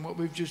from what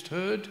we've just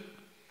heard?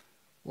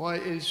 Why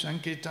is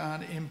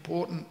Sankirtan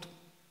important?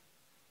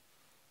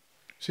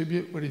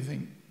 Sibya, what do you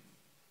think?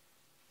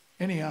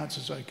 Any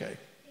answer's okay.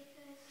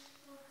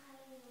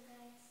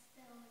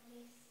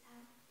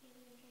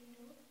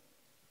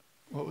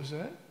 What was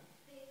that?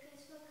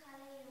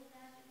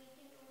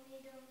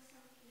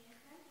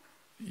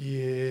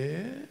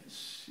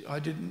 Yes, I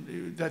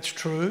didn't. That's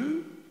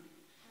true,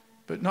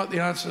 but not the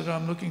answer that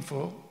I'm looking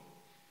for.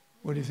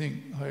 What do you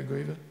think,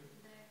 Hayagriva?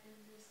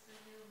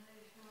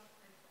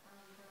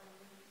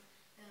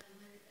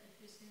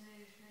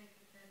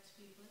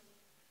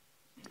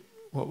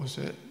 What was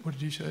that? What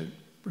did you say,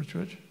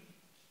 Richard?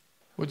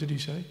 What did he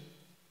say?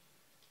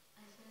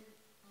 I said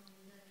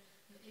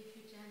that if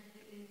you chant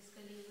it in this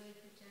Kali Yuga,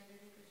 if you chant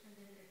Hare Krishna,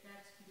 then it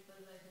attracts people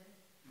by then.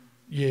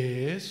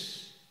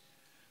 Yes,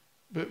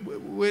 but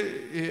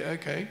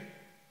okay.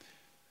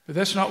 But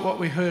that's not what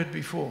we heard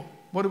before.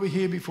 What did we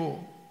hear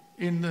before?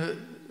 In the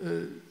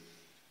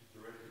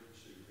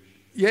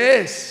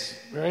yes,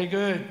 very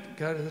good.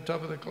 Go to the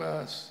top of the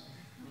class,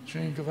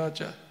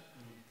 Sringavacha.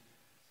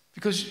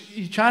 Because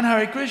you chant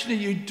Hare Krishna,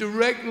 you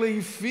directly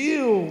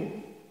feel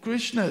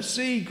Krishna,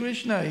 see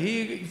Krishna,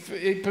 hear,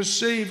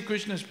 perceive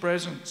Krishna's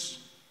presence.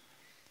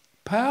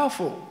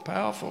 Powerful,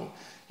 powerful.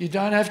 You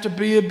don't have to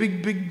be a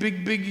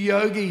big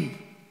yogi.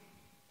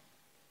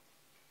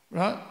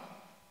 Right?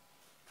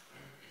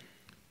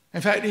 In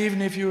fact, even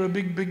if you're a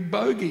big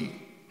bogey,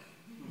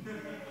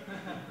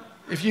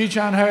 if you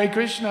chant Hare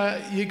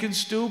Krishna, you can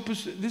still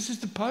perceive. This is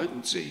the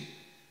potency.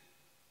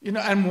 You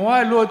know, and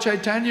why Lord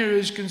Chaitanya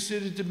is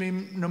considered to be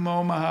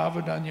Namo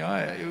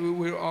Mahavadanyaya.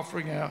 We're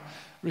offering our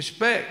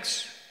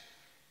respects.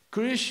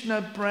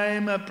 Krishna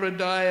Prema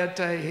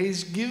Pradayate.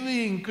 He's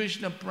giving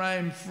Krishna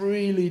Prema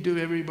freely to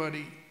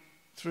everybody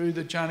through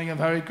the chanting of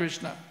Hare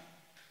Krishna.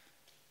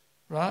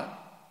 Right?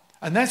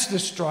 And that's the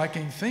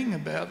striking thing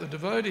about the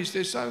devotees.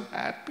 They're so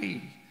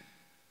happy.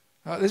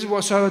 Right? This is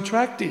what's so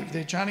attractive.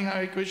 They're chanting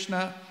Hare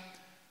Krishna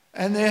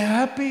and they're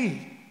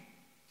happy.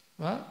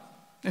 Right?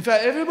 In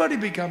fact, everybody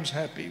becomes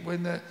happy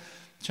when the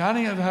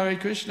chanting of Hare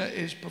Krishna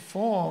is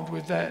performed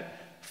with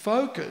that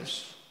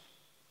focus,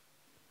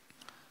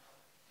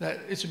 that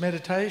it's a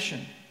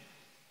meditation.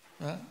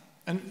 Right?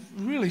 And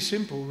really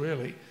simple,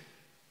 really.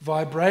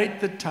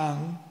 Vibrate the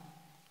tongue,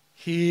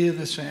 hear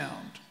the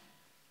sound.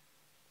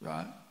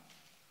 Right?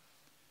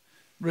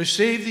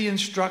 Receive the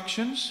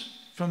instructions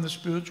from the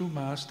spiritual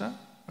master.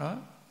 Right?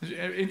 It's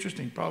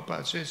interesting,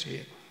 Prabhupada says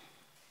here.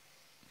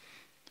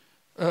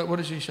 What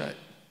does he say?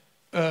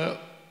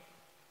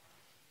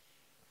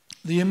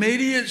 The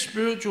immediate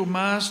spiritual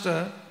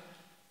master,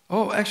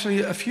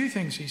 actually a few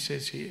things he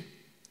says here.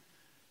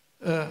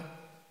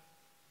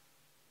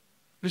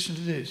 Listen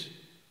to this.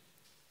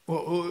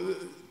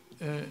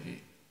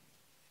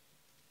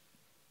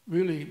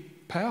 Really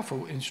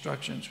powerful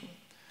instructions,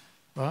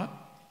 right?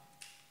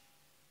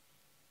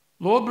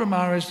 Lord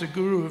Brahma is the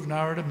guru of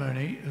Narada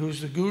Muni, who is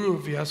the guru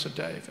of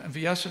Vyasadeva, and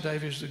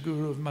Vyasadeva is the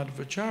guru of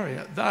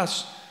Madhvacharya.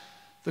 Thus,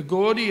 the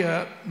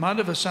Gaudiya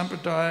Madhava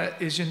Sampradaya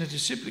is in a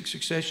disciplic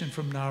succession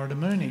from Narada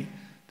Muni.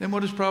 Then what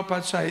does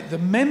Prabhupada say? The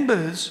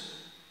members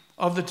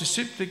of the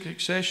disciplic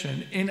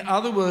succession, in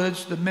other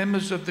words, the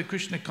members of the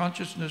Krishna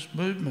consciousness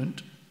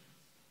movement,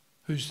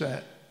 who's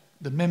that?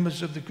 The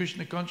members of the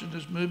Krishna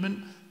consciousness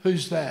movement,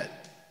 who's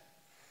that?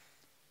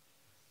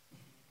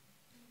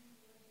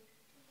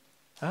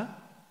 Huh?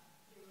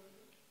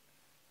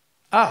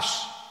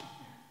 Us.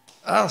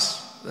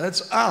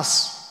 That's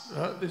us.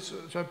 Right?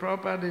 So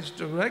Prabhupada is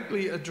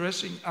directly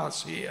addressing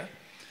us here.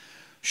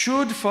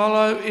 Should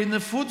follow in the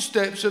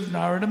footsteps of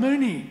Narada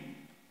Muni.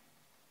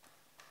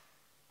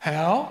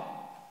 How?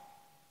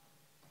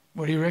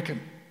 What do you reckon?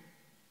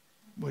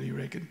 What do you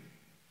reckon?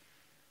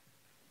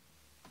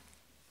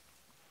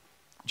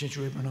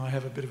 Chincharupa and I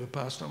have a bit of a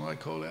pastime. I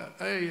call out,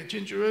 "Hey,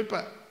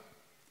 Chincharupa."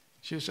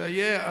 She'll say,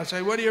 "Yeah." I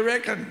say, "What do you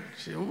reckon?"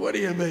 She'll, "What do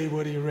you mean,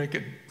 what do you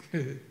reckon?"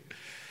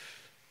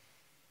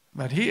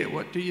 But here,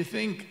 what do you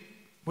think?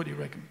 What do you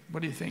reckon?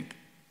 What do you think?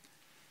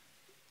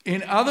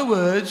 In other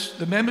words,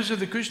 the members of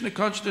the Krishna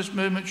consciousness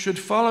movement should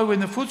follow in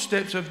the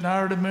footsteps of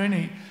Narada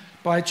Muni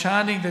by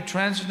chanting the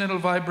transcendental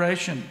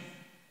vibration.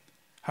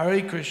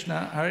 Hare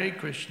Krishna,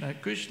 Krishna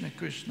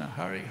Krishna,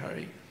 Hare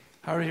Hare,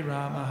 Hare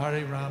Rama,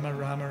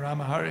 Rama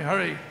Rama, Hare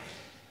Hare.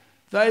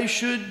 They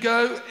should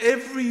go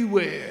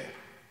everywhere.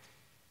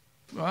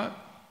 Right?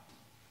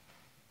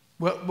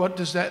 What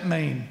does that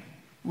mean?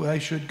 They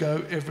should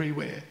go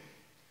everywhere.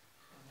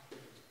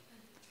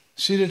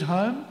 Sit at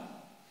home?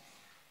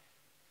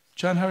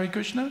 Chant Hare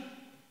Krishna?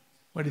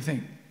 What do you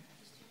think?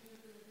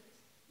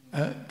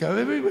 Go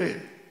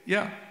everywhere.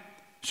 Yeah.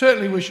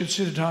 Certainly we should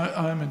sit at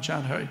home and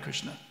chant Hare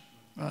Krishna.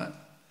 Right?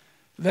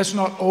 But that's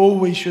not all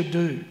we should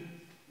do.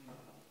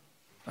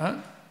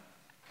 Right?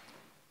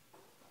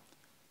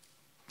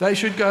 They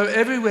should go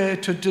everywhere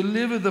to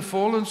deliver the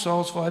fallen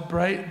souls by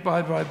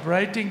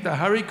vibrating the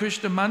Hare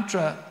Krishna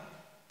mantra.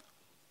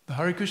 The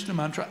Hare Krishna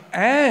mantra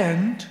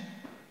and,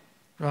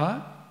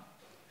 right,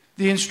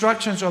 the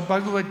instructions of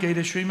Bhagavad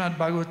Gita, Srimad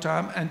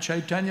Bhagavatam and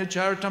Chaitanya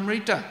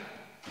Charitamrita.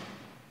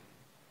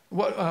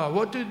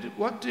 What did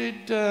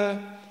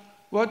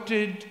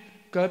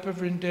Gopa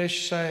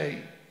Vrindesh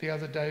say the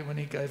other day when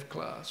he gave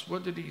class?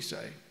 What did he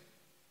say?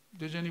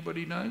 Does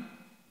anybody know?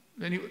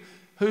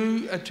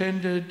 Who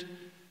attended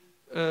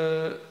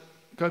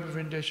Gopa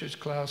Vrindesh's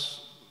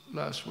class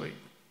last week?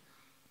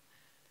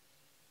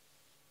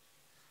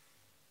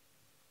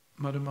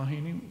 Madhu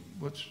Mohini,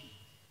 what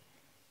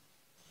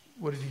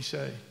did he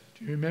say?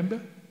 Do you remember?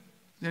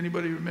 Does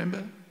anybody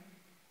remember?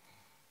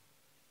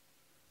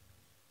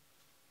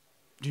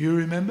 Do you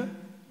remember?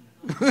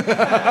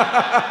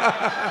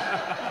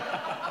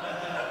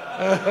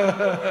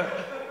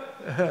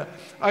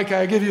 Okay,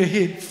 I'll give you a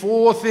hint.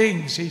 4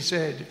 things, he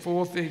said.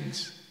 4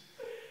 things.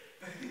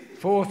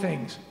 4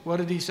 things. What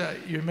did he say?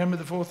 You remember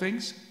the 4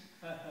 things?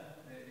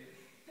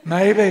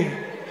 Maybe.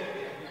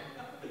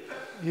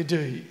 You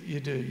do.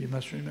 You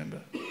must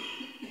remember.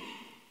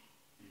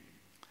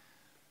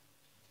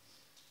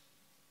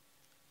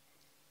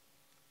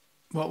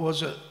 What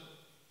was it?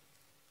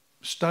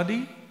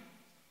 Study?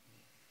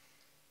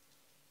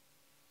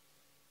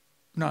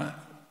 No.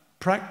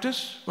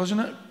 Practice,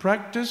 wasn't it?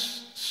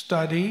 Practice,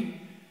 study,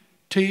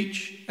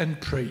 teach and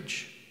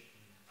preach.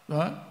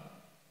 Right?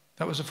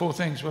 That was the 4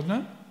 things,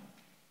 wasn't it?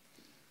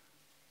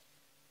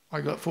 I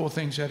got 4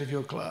 things out of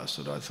your class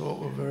that I thought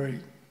were very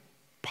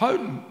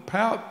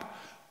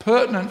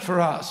pertinent for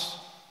us.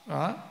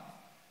 Right?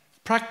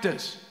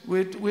 Practice.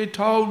 We're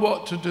told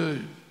what to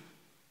do.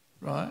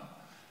 Right?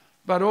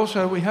 But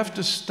also we have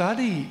to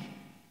study.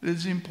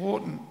 It's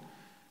important.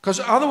 Because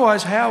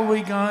otherwise, how are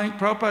we going?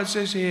 Prabhupada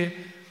says here,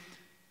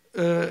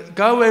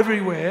 go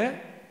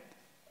everywhere,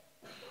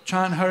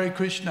 chant Hare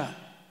Krishna,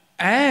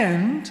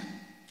 and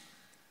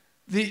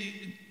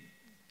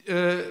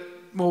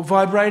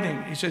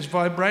vibrating. He says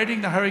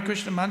vibrating the Hare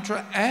Krishna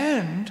mantra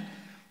and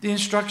the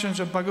instructions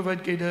of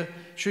Bhagavad Gita,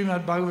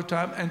 Srimad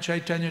Bhagavatam, and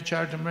Chaitanya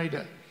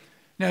Charitamrita.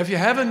 Now, if you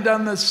haven't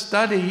done the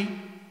study,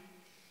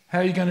 how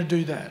are you going to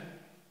do that?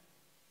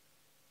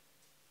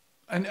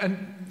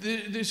 And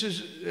this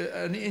is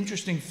an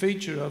interesting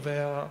feature of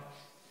our,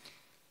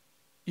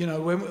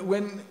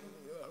 when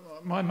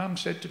my mum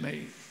said to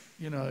me,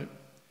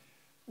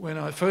 when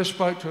I first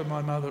spoke to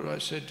my mother, I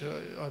said to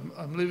her,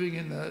 I'm living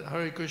in the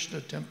Hare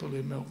Krishna temple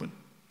in Melbourne.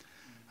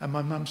 And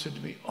my mum said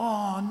to me,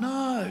 oh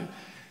no,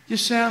 you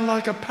sound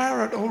like a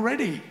parrot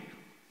already.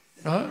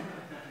 Right?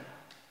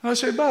 I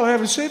said, Bo, I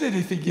haven't said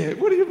anything yet.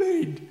 What do you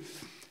mean?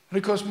 And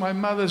of course, my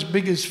mother's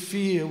biggest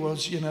fear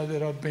was,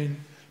 that I've been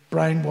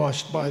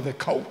brainwashed by the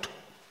cult,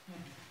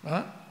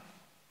 right?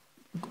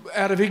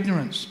 Out of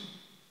ignorance,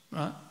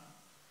 right?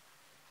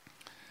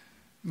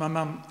 My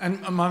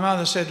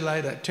mother said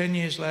later, 10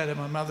 years later,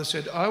 my mother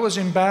said, I was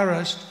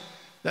embarrassed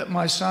that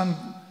my son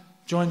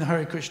joined the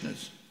Hare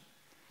Krishnas.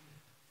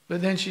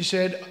 But then she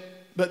said,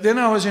 but then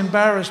I was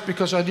embarrassed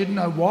because I didn't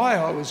know why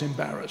I was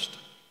embarrassed,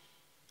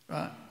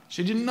 right?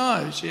 She didn't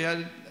know,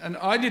 and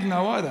I didn't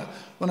know either.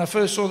 When I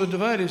first saw the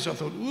devotees, I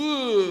thought,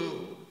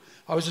 ooh,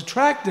 I was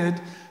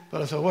attracted,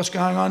 but I thought, what's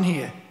going on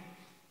here?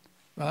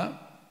 Right?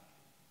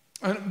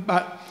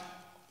 But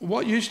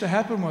what used to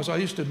happen was I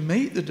used to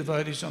meet the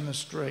devotees on the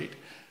street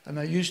and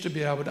they used to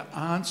be able to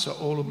answer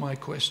all of my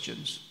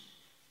questions.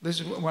 This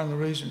is one of the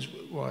reasons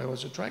why I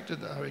was attracted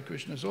to Hare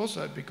Krishnas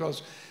also,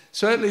 because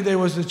certainly there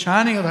was the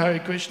chanting of Hare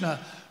Krishna,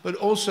 but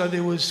also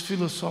there was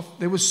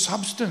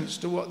substance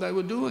to what they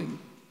were doing.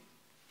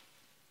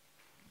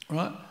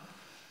 Right?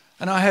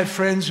 And I had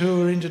friends who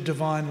were into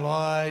divine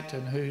light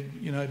and who,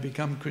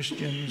 become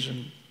Christians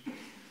and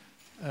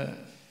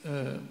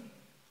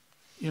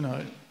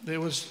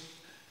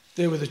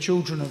there were the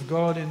children of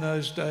God in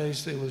those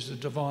days. There was the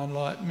Divine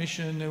Light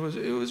Mission. The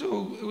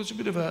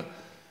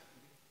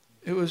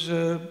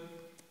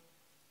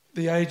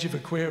age of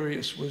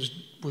Aquarius was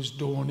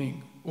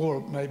dawning, or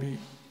maybe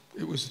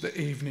it was the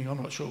evening.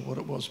 I'm not sure what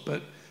it was,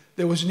 but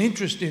there was an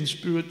interest in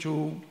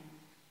spiritual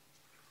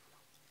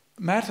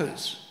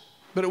matters.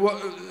 But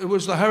it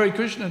was the Hare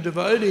Krishna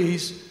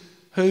devotees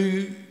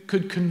who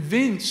could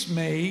convince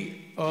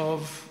me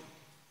of,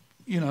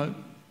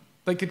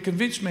 they could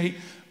convince me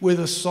with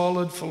a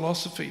solid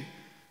philosophy.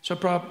 So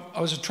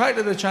I was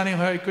attracted to the chanting of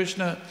Hare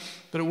Krishna,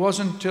 but it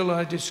wasn't until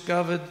I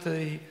discovered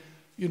the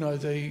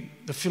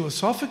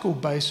philosophical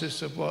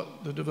basis of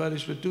what the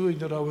devotees were doing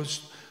that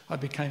I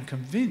became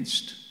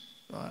convinced.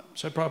 Right?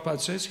 So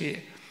Prabhupada says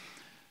here,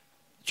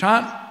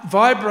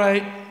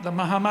 vibrate the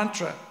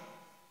Mahamantra,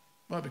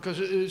 right? Because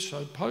it is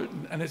so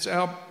potent, and it's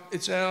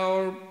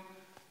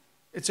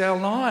our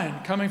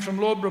line coming from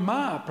Lord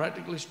Brahma,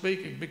 practically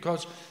speaking,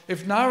 because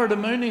if Narada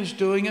Muni is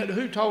doing it,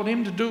 who told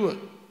him to do it?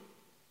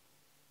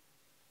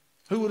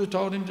 Who would have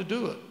told him to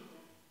do it?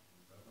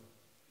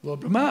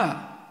 Lord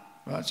Brahma.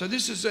 Right? So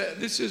this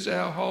is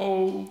our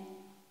whole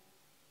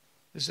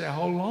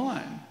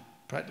line,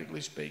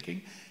 practically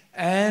speaking,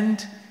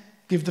 and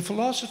give the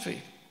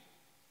philosophy.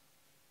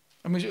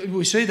 And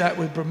we see that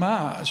with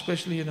Brahma,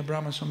 especially in the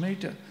Brahma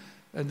Samhita.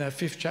 In the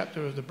 5th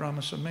chapter of the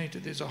Brahma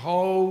Samhita, there's a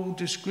whole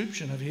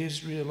description of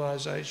his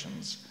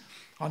realizations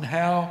on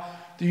how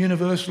the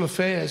universal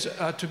affairs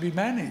are to be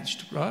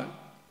managed, right,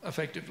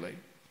 effectively.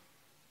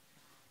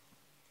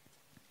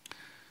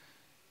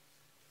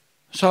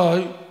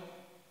 So,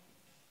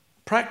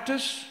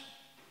 practice,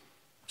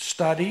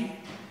 study,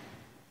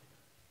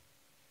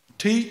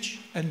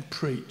 teach and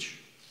preach,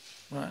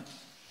 right?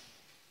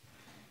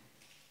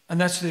 And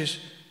that's this.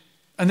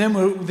 And then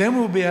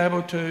we'll be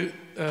able to,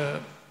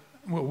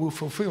 we'll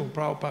fulfill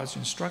Prabhupada's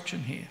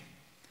instruction here.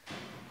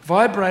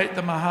 Vibrate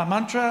the Maha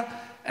Mantra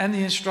and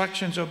the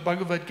instructions of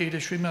Bhagavad Gita,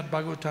 Srimad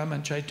Bhagavatam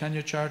and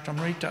Chaitanya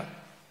Charitamrita.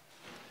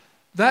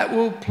 That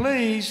will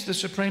please the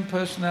Supreme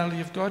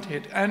Personality of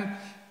Godhead and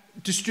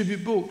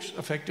distribute books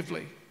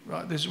effectively.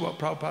 Right? This is what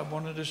Prabhupada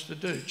wanted us to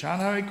do.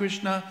 Chant Hare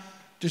Krishna,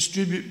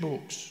 distribute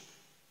books.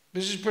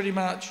 This is pretty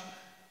much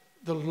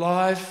the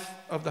life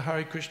of the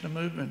Hare Krishna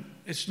movement.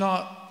 It's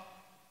not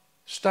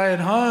stay at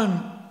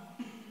home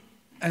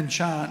and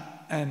chant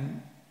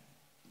and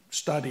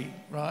study,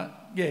 right?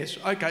 Yes,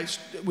 okay,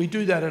 we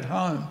do that at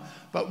home,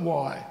 but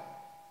why?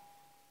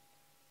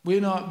 We're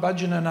not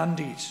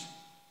Bhajananandis.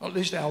 At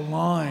least our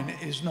line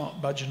is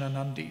not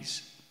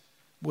Bhajananandis.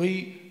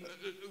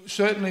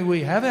 Certainly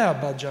we have our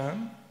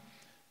bhajan,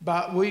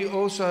 but we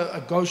also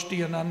are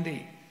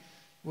Goshtiyanandi.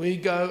 We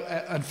go,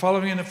 and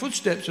following in the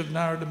footsteps of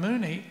Narada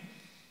Muni,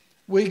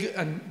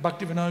 and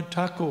Bhaktivinoda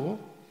Thakur,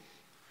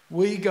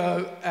 we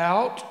go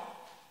out,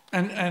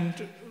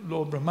 and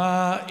Lord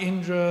Brahma,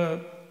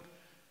 Indra,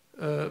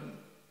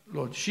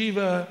 Lord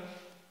Shiva,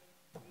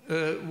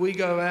 we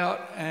go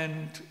out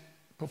and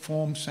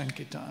perform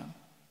Sankirtan.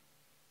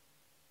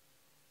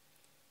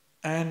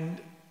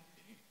 And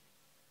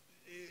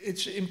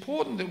it's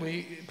important that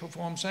we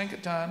perform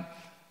Sankirtan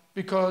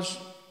because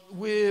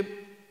we're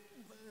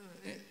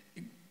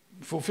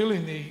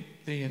fulfilling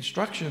the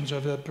instructions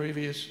of the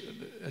previous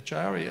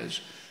acharyas,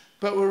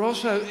 but we're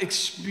also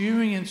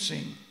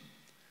experiencing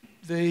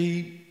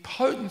the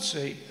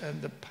potency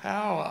and the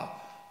power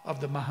of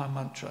the Maha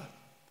Mantra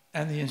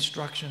and the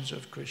instructions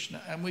of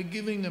Krishna, and we're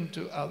giving them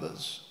to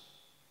others.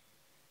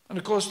 And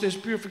of course there's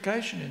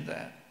purification in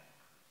that,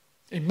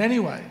 in many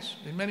ways,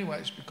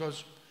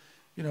 because,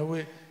 you know,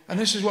 and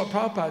this is what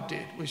Prabhupada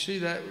did. We see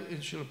that in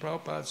Srila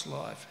Prabhupada's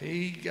life.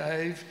 He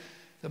gave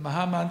the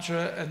Maha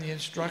Mantra and the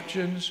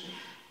instructions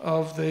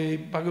of the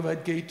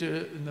Bhagavad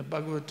Gita and the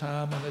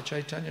Bhagavatam and the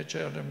Chaitanya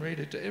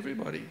Charitamrita to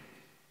everybody.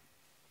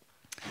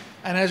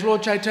 And as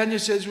Lord Chaitanya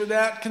says,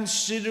 without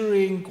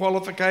considering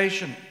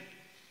qualification,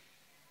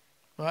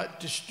 right,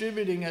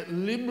 distributing it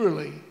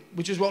liberally,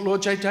 which is what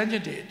Lord Chaitanya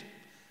did,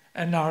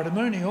 and Narada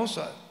Muni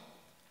also,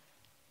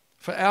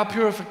 for our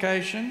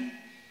purification,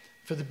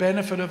 for the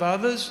benefit of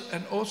others,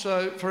 and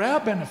also for our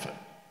benefit.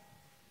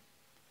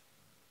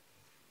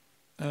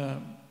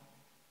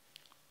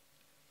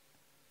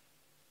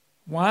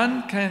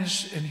 One can,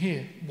 and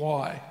here,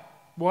 why?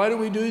 Why do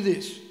we do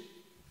this?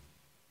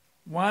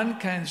 One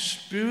can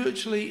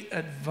spiritually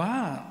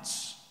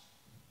advance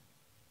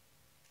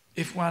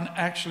if one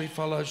actually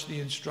follows the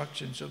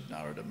instructions of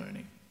Narada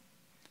Muni.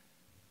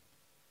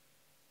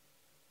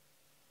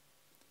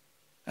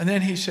 And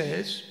then he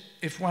says,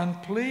 if one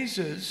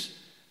pleases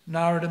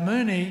Narada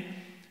Muni,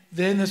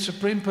 then the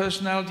Supreme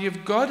Personality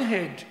of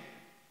Godhead,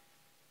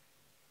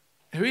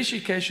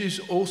 Hrishikesh, is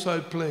also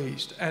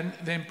pleased. And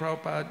then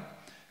Prabhupada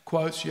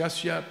quotes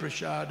Yasya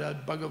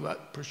Prasada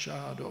Bhagavat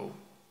Prasado,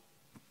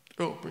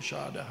 or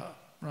Prasadaha,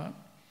 right?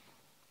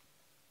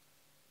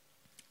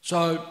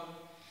 So,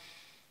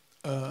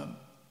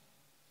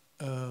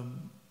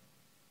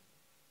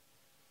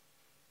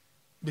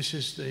 this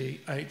is the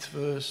 8th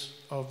verse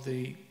of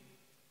the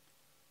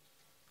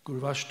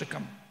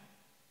Guruvashtakam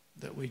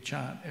that we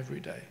chant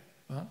every day,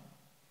 right?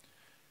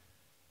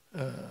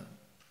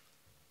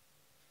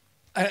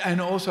 And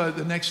also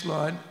the next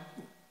line,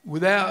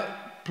 without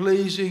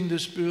pleasing the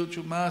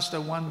spiritual master,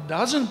 one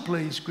doesn't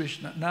please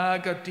Krishna.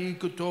 Nagati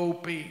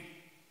kutopi,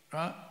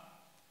 right?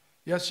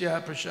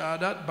 Yasya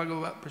prasadat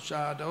bhagavat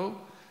prasado,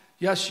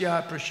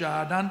 yasya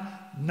prasadan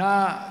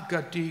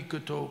nagati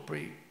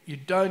kutopi. You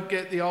don't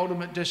get the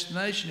ultimate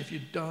destination if you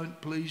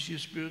don't please your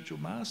spiritual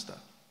master.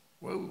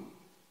 Whoa.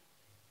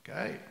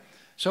 Okay.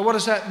 So what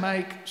does that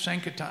make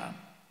Sankirtan?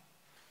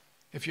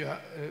 If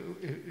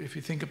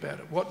you think about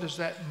it, what does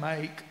that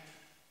make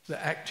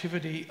the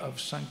activity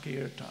of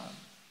Sankirtan?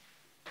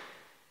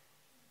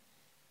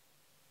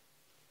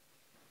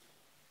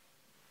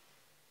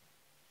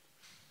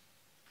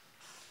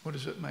 What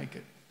does it make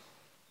it?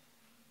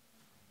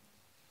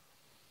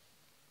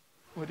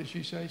 What did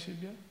she say,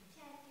 Sibya?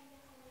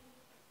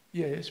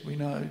 Yes, we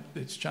know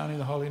it's chanting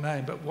the holy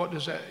name, but what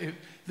does that,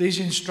 these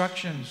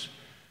instructions,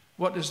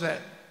 what does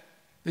that,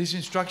 these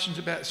instructions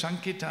about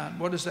Sankirtan,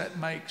 what does that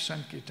make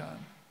Sankirtan?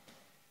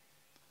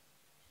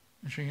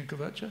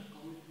 Sringakavacha?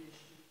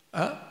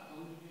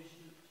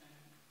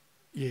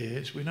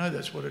 Yes, we know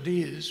that's what it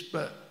is,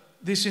 but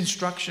this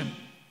instruction,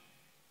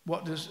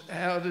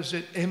 how does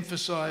it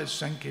emphasize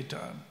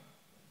Sankirtan?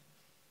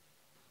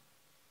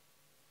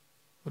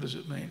 What does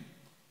it mean?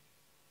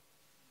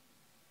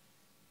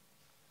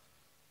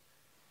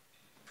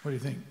 What do you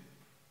think?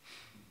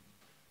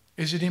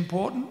 Is it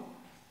important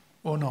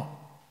or not?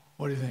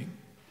 What do you think?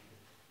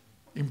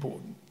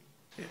 Important.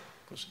 Yeah,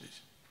 of course it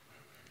is.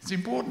 It's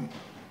important.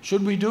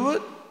 Should we do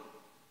it?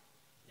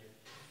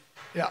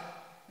 Yeah.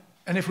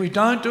 And if we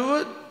don't do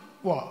it,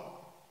 what?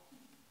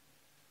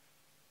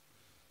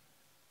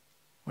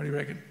 What do you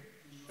reckon?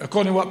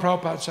 According to what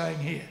Prabhupada's saying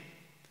here.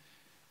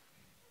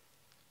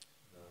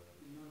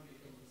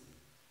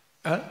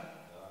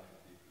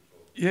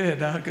 Yeah,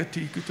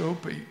 Nagati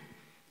Kutopi.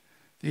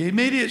 The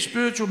immediate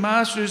spiritual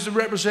master is the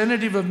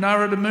representative of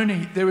Narada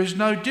Muni. There is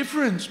no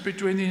difference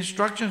between the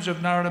instructions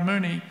of Narada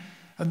Muni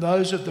and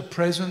those of the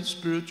present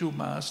spiritual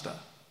master.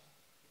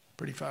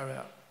 Pretty far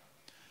out.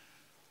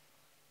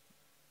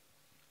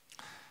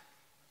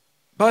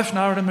 Both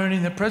Narada Muni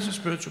and the present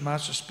spiritual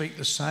master speak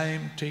the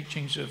same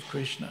teachings of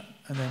Krishna.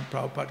 And then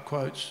Prabhupada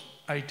quotes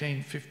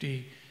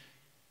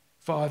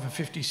 1855 and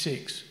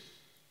 56,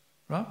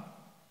 right?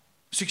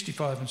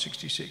 65 and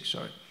 66,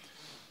 sorry.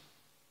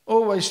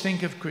 Always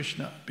think of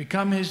Krishna,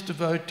 become his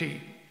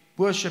devotee,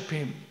 worship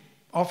him,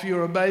 offer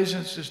your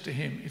obeisances to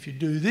him. If you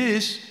do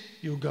this,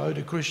 you'll go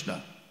to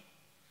Krishna,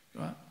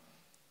 right?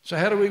 So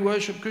how do we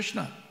worship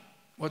Krishna?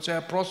 What's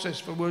our process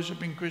for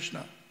worshipping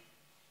Krishna?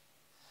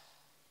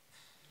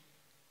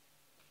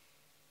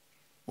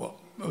 What?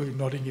 Oh, you're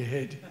nodding your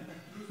head.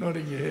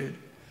 Nodding your head.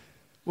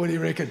 What do you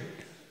reckon?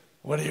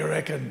 What do you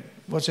reckon?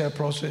 What's our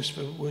process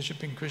for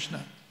worshipping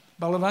Krishna?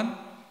 Balavan?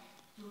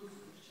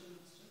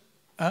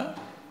 Huh?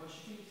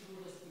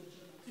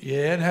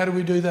 Yeah, and how do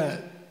we do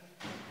that?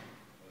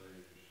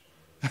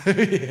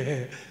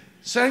 Yeah.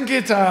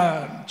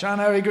 Sankirtan, chant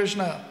Hare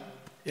Krishna.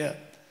 Yeah.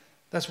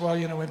 That's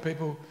why,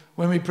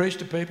 when we preach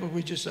to people,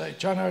 we just say,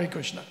 chant Hare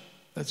Krishna.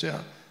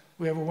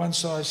 We have a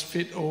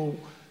one-size-fit-all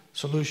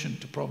solution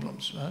to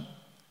problems, right?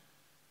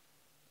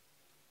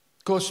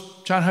 Of course,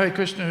 chant Hare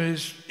Krishna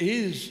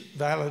is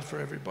valid for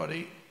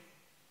everybody.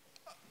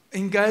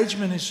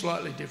 Engagement is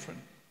slightly different.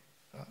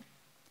 Right?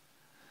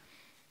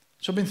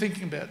 So I've been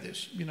thinking about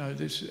this.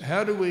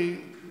 How do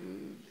we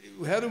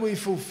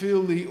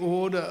fulfill the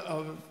order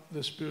of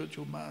the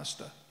spiritual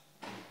master?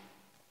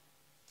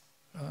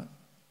 Right?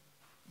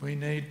 We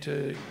need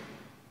to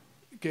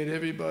get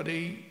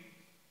everybody,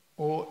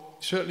 or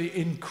certainly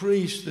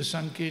increase the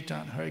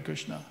Sankirtan, Hare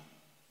Krishna.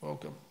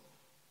 Welcome.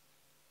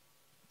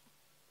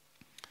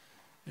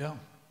 Yeah.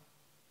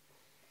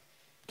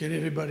 Get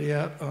everybody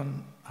out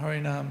on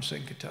Harinam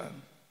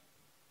Sankirtan.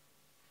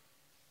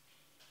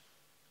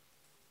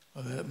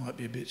 Well, that might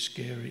be a bit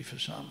scary for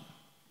some.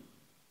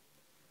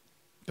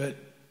 But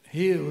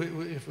here,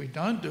 if we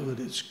don't do it,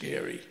 it's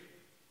scary.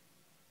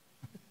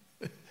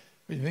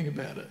 When you think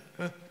about it.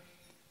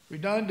 If we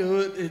don't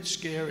do it, it's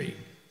scary.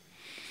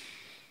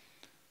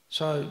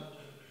 So,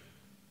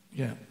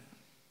 yeah.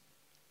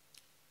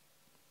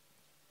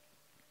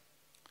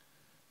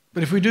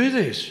 But if we do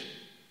this,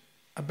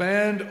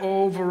 abandon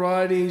all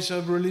varieties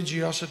of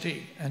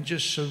religiosity and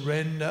just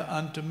surrender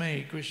unto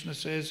me. Krishna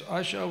says,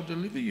 I shall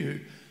deliver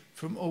you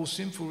from all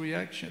sinful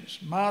reactions.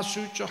 Ma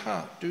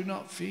suchaha, do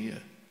not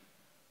fear.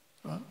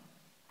 Right?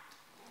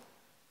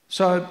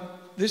 So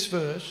this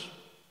verse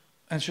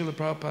and Srila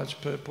Prabhupada's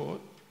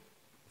purport,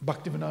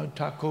 Bhaktivinoda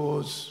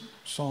Thakur's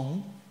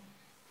song,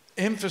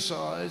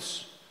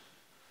 emphasise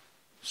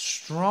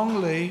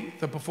strongly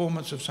the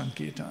performance of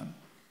Sankirtan.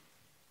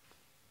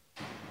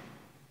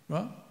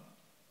 Right?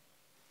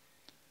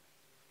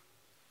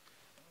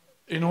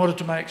 In order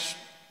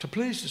to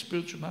please the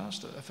spiritual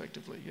master,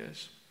 effectively,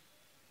 yes.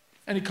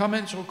 Any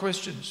comments or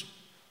questions?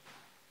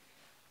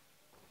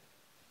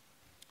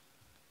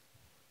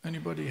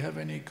 Anybody have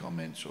any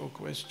comments or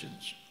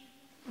questions?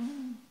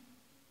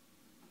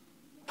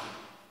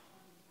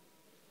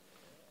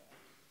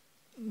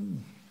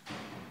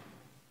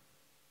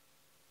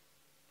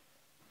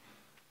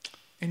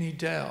 Any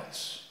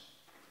doubts?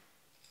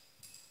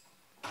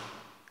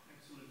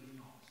 Absolutely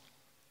not.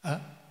 Huh?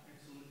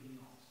 Absolutely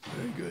not.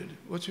 Very good.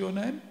 What's your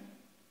name?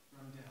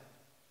 Rundell.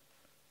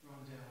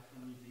 Rundell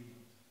from New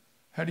Zealand.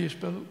 How do you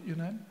spell your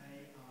name?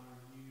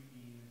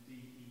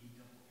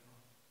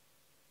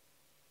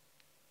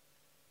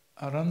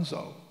 Arundel.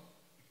 Aranzo.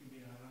 It can be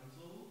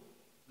Arundel,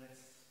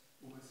 that's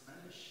almost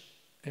Spanish.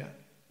 Yeah.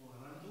 Or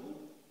Arundel.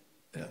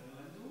 Yeah.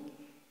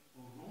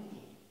 Or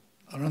Rondel.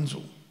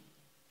 Aranzo.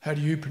 How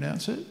do you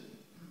pronounce it?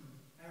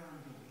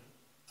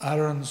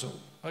 Aranzo.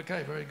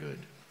 Okay, very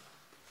good.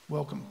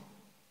 Welcome.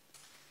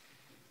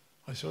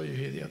 I saw you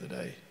here the other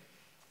day.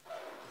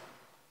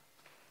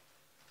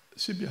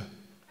 Sibya.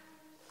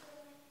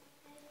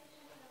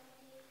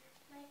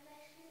 My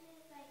question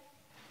is,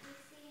 we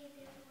see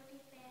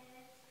devotee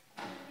parents,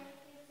 when their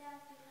kids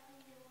are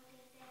becoming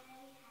devotees, they're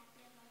very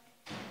happy about it.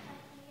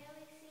 But here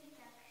we see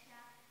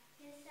Daksha,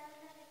 his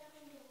sons are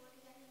becoming devotees,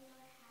 but he's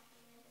not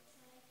happy with it.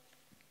 So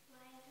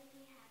why isn't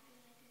he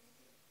happy with his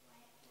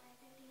why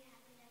isn't he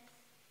happy that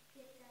his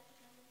kids are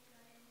becoming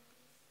pure devotees?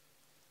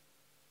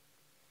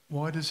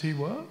 Why does he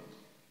what?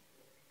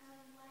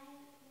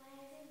 Why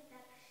isn't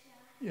Daksha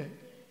happy? Yeah.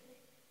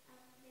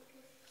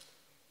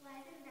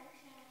 Why isn't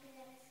Daksha happy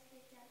that his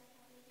kids are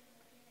becoming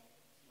devotees?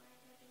 Why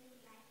doesn't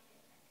he like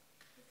it that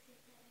his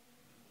kids are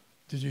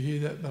devotees? Did you hear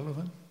that,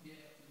 Balavan? Yeah.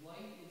 Why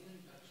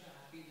isn't Daksha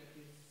happy that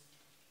his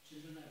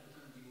children have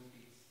become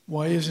devotees?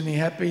 Why isn't he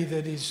happy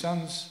that his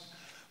sons...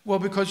 Well,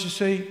 because you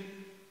see,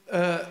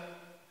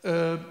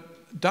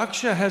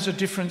 Daksha has a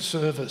different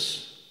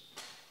service.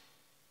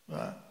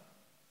 Right?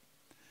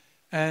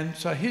 And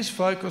so his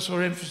focus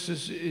or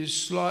emphasis is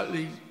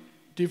slightly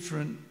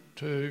different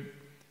to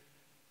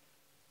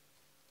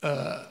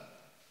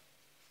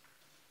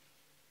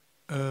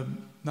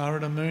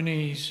Narada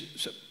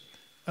Muni's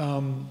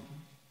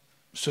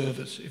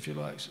service, if you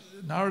like.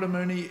 Narada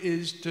Muni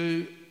is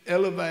to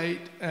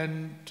elevate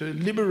and to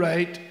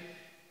liberate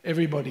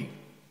everybody,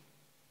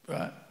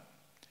 right?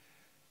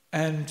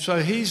 And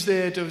so he's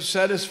there to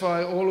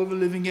satisfy all of the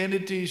living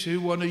entities who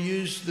want to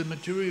use the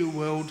material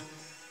world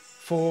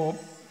for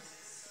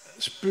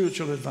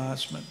spiritual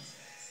advancement.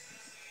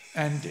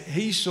 And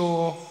he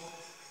saw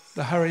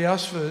the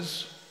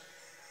Haryasvas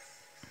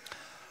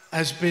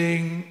as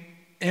being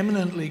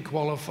eminently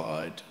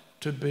qualified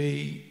to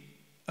be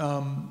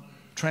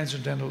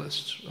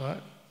transcendentalists,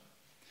 right?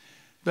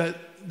 But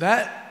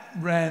that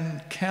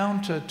ran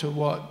counter to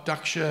what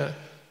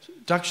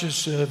Daksha's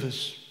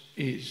service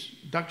is.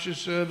 Daksha's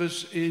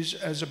service is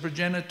as a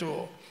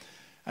progenitor,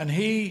 and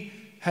he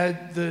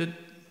had the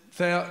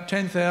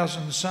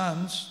 10,000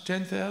 sons,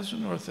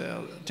 10,000 or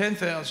 1,000?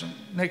 10,000,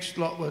 next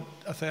lot were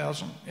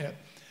 1,000, yeah.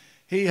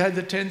 He had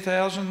the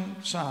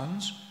 10,000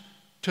 sons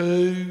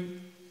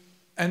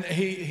and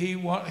he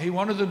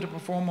wanted them to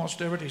perform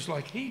austerities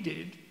like he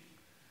did,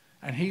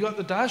 and he got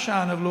the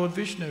darshan of Lord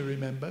Vishnu,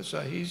 remember, so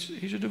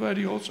he's a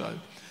devotee also.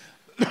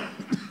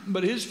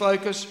 But his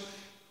focus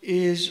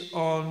is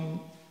on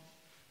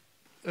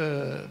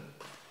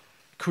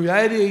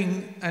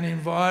creating an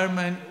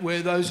environment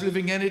where those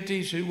living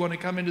entities who want to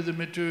come into the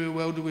material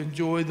world to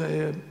enjoy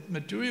their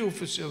material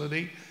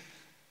facility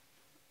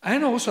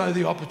and also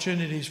the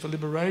opportunities for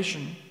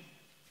liberation.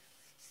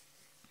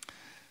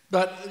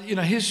 But, you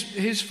know,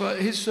 his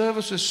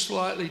service is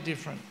slightly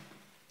different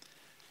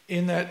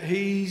in that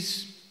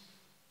he's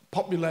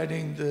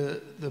populating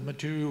the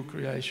material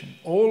creation,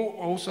 all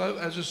also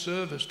as a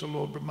service to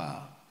Lord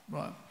Brahma,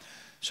 right?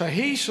 So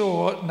he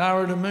saw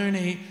Narada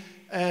Muni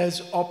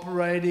as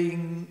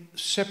operating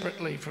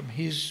separately from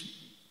his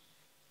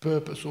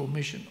purpose or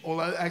mission,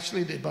 although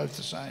actually they're both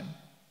the same,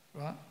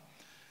 right?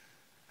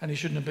 And he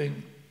shouldn't have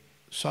been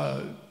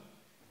so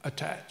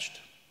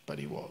attached, but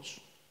he was,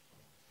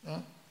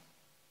 right?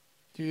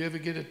 Do you ever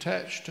get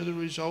attached to the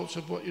results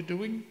of what you're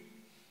doing?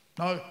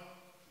 No?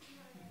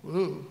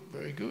 Ooh,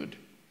 very good.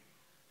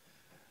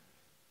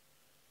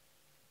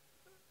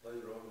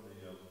 Later on in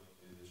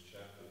this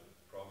chapter,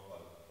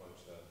 Prabhupada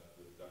points out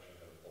that Daksha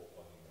had a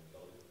fault-finding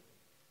mentality.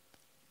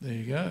 There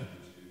you go.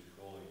 He was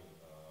calling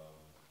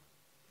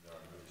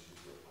Narada Muni, he said,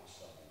 "You're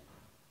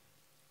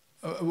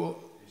asadhu." Well,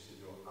 He said,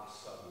 "You're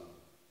asadhu."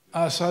 sadhu.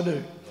 Not a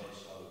sadhu.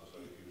 So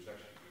he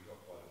got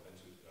quite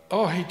offensive.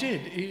 Oh, he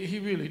did. He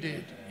really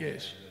did,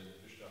 yes. And then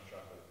Vishnu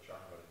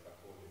Chakravarti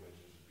Thakur, he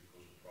mentions it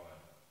because of pride.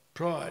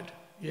 Pride,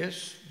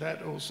 yes,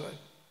 that also.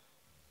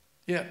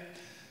 Yeah.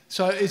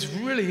 So it's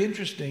really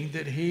interesting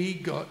that he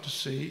got to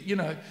see, you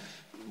know,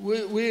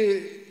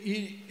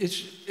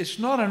 it's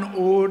not an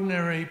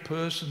ordinary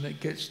person that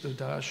gets the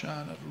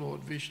darshan of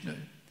Lord Vishnu.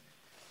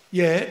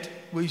 Yet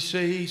we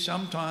see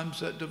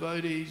sometimes that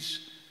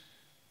devotees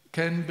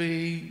can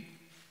be,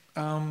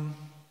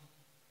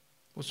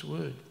 what's the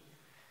word?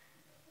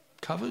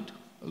 Covered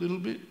a little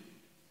bit.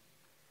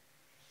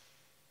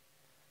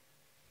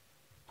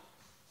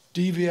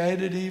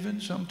 Deviated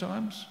even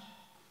sometimes.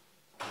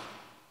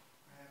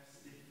 Perhaps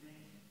stiff neck.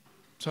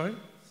 Sorry?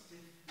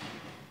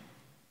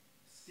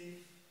 Stiff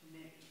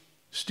neck.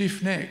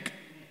 Stiff neck.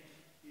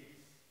 Yes.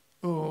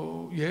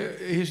 Oh, yeah,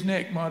 his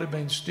neck might have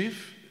been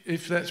stiff.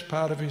 If that's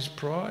part of his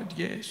pride,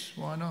 yes,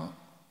 why not?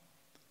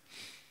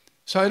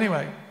 So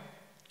anyway,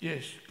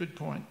 yes, good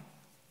point.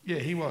 Yeah,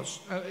 he was.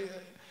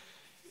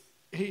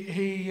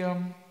 He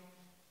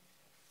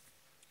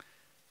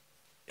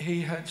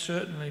had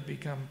certainly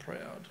become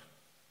proud.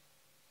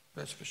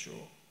 That's for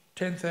sure.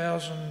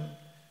 10,000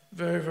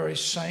 very, very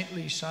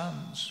saintly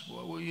sons.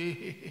 Well,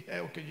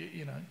 how could you,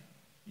 you know,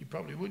 you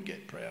probably would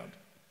get proud.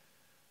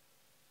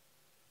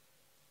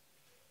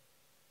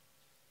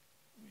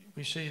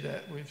 We see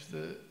that with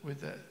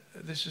that.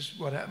 This is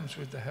what happens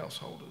with the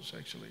householders,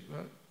 actually,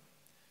 right?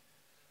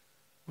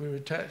 We're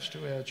attached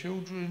to our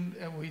children,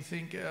 and we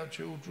think our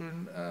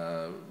children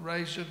are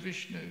raised of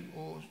Vishnu,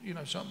 or you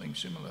know, something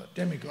similar,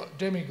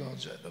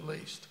 demigods at the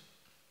least,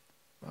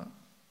 right?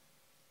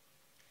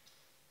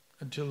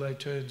 Until they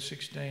turn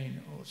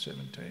 16 or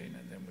 17,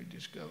 and then we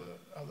discover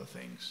other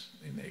things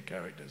in their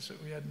characters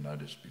that we hadn't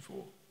noticed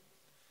before.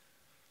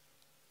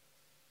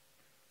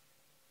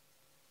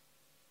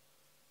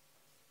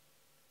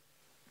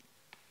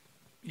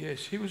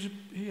 Yes, he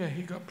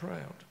got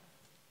proud.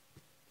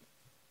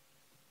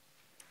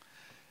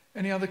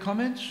 Any other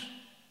comments?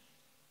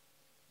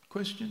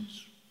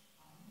 Questions?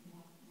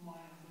 My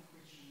other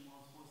question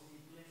was he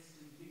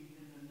blessed and given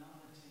them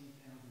another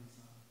 10,000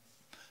 sons?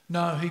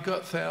 No, he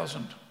got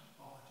 1,000.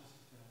 Oh, just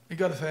 1,000. He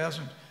got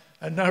 1,000.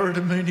 And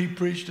Narada Muni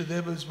preached to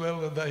them as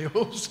well, and they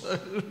also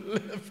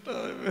left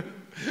over.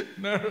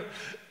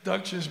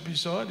 Daksha's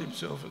beside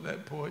himself at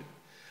that point.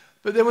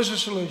 But there was a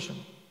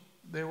solution.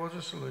 There was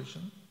a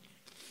solution.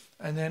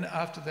 And then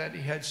after that,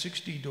 he had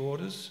 60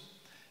 daughters,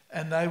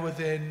 and they were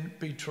then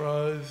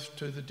betrothed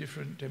to the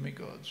different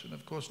demigods. And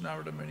of course,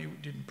 Narada Muni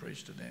didn't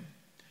preach to them.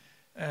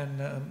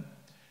 And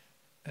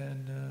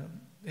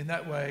in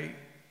that way,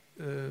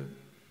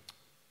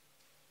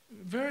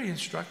 very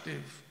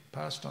instructive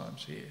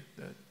pastimes here.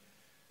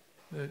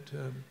 That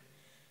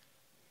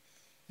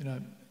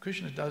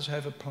Krishna does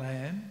have a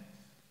plan,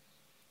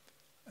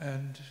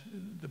 and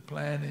the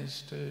plan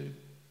is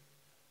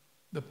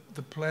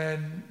the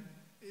plan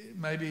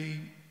may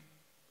be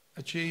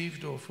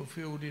achieved or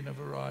fulfilled in a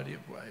variety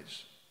of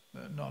ways,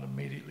 not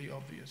immediately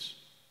obvious.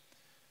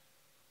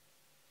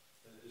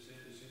 It's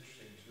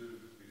interesting too,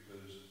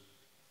 because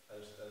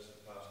as the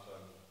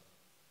pastime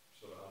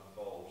sort of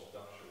unfolds,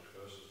 Daksha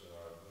curses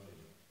Narada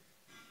Muni,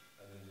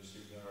 and then you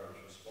see Narada's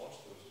response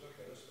to it.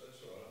 Okay,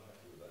 that's all right, I'm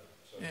happy with that.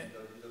 So Yeah.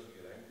 he doesn't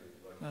get angry,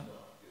 like, No.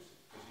 because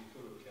he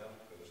could have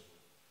counter-cursed,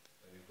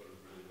 and he could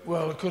have really.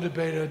 Well, it could have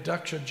been a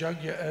Daksha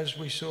Yajna, as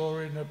we saw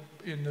in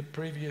a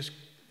previous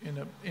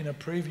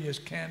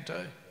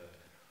canto.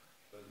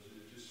 But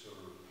it just sort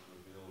of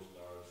reveals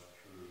Narada's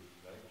true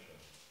nature,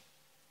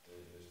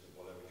 is that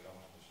whatever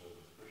comes in the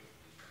service of Krishna,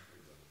 he's happy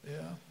with it.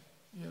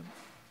 Yeah.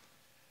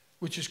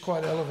 Which is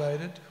quite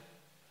elevated,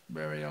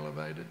 very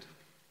elevated.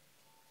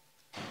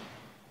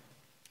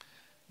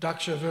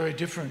 Daksha, very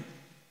different.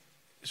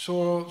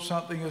 Saw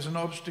something as an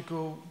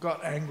obstacle,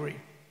 got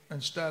angry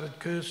and started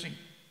cursing.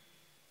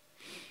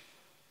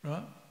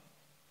 Right?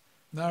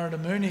 Narada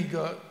Muni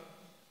got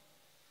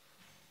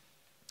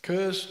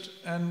cursed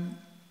and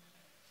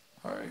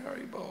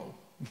Hari Bol.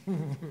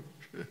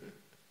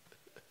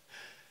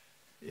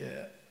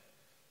 Yeah.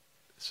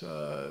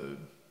 So,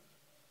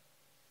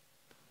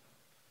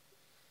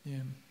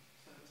 yeah.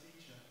 So,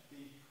 teacher,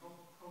 the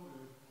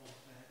proverb of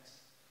that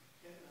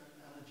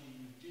analogy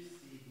you just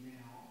said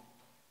now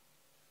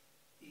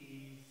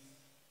is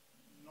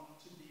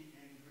not to be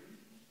angry,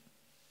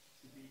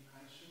 to be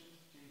patient,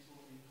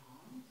 gentle and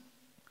kind.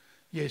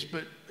 Yes,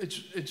 but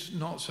it's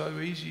not so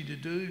easy to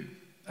do,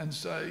 and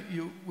so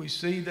we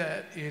see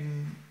that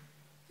in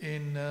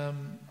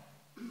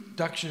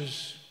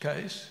Daksha's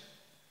case.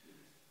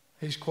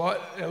 He's quite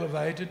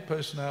elevated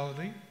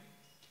personality,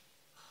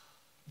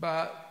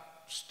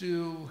 but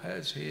still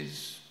has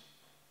his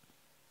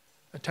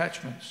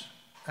attachments.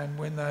 And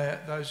when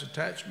those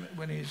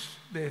attachments,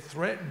 they're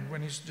threatened,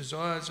 when his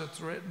desires are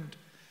threatened,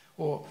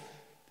 or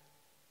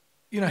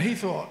he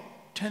thought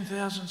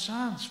 10,000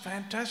 sons,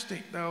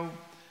 fantastic.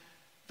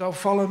 They'll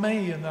follow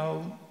me and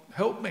they'll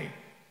help me,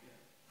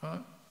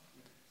 right?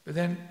 But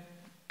then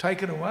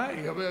taken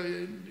away.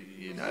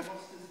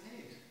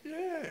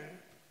 Yeah.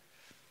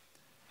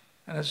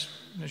 And as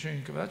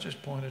Nishin Kavacha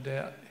just pointed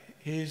out,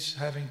 his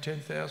having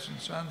 10,000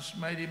 sons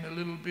made him a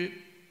little bit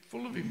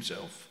full of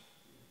himself.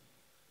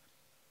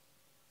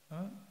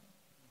 Right?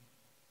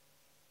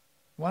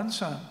 One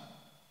son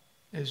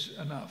is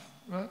enough,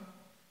 right?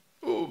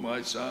 Oh,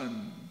 my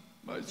son,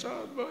 my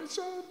son, my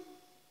son.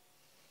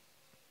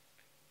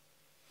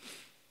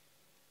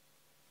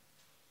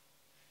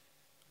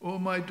 Oh,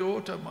 my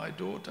daughter, my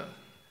daughter.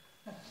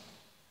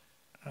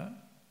 Huh?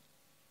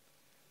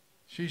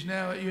 She's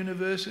now at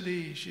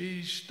university.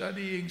 She's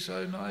studying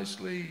so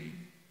nicely.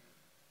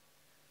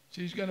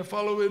 She's going to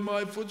follow in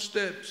my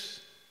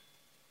footsteps.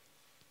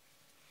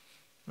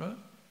 Right?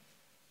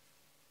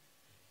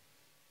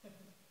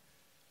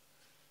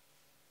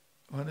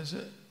 What is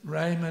it?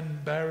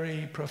 Raymond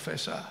Barry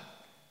Professor.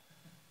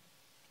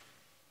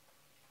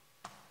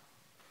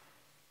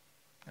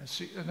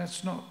 And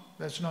that's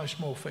no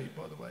small feat,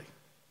 by the way.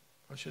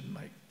 I shouldn't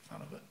make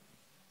fun of it.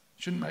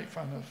 Shouldn't make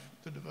fun of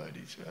the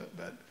devotees,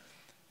 but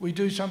we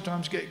do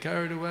sometimes get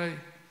carried away.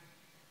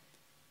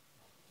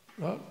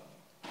 Right?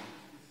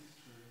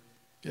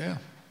 Yeah.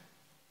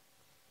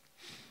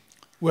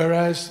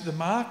 Whereas the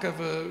mark of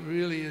a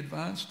really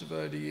advanced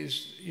devotee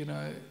is,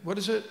 what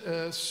is it?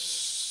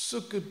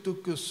 Sukha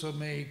dukkha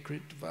same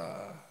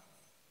kritva.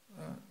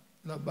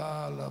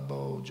 Labha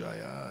labho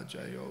jaya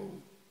jayo.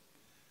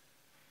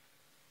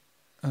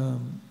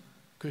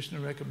 Krishna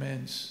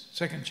recommends,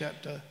 2nd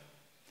chapter,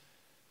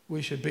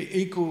 we should be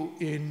equal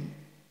in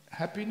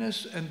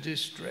happiness and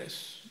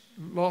distress,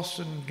 loss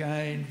and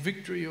gain,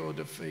 victory or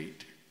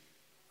defeat.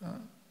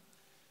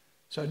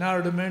 So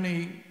Narada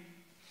Muni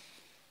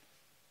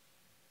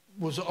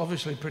was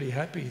obviously pretty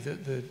happy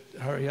that the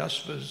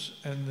Haryasvas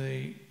and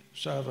the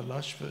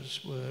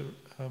Sarvalashvas were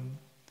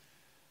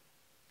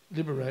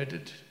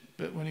liberated,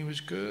 but when he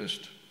was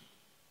cursed,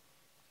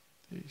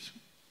 he's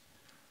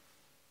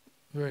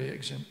very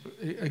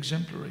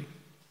exemplary.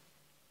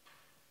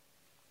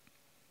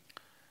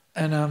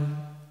 And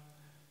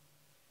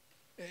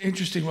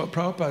interesting what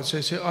Prabhupada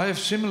says here, I have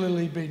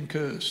similarly been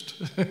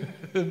cursed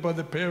by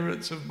the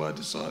parents of my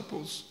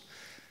disciples,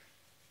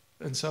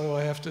 and so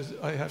I have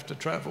to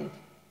travel.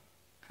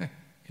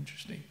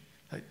 Interesting.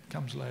 That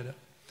comes later.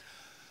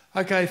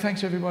 Okay,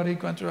 thanks everybody.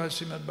 Grantaraj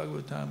Srimad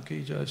Bhagavatam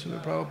ki jai,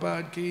 Srila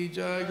Prabhupada ki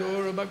jai,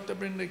 Gaura Bhakta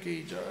Vrinda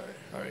ki jai.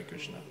 Hare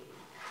Krishna.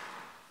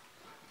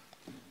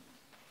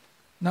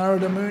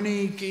 Narada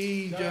Muni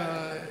ki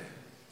jai.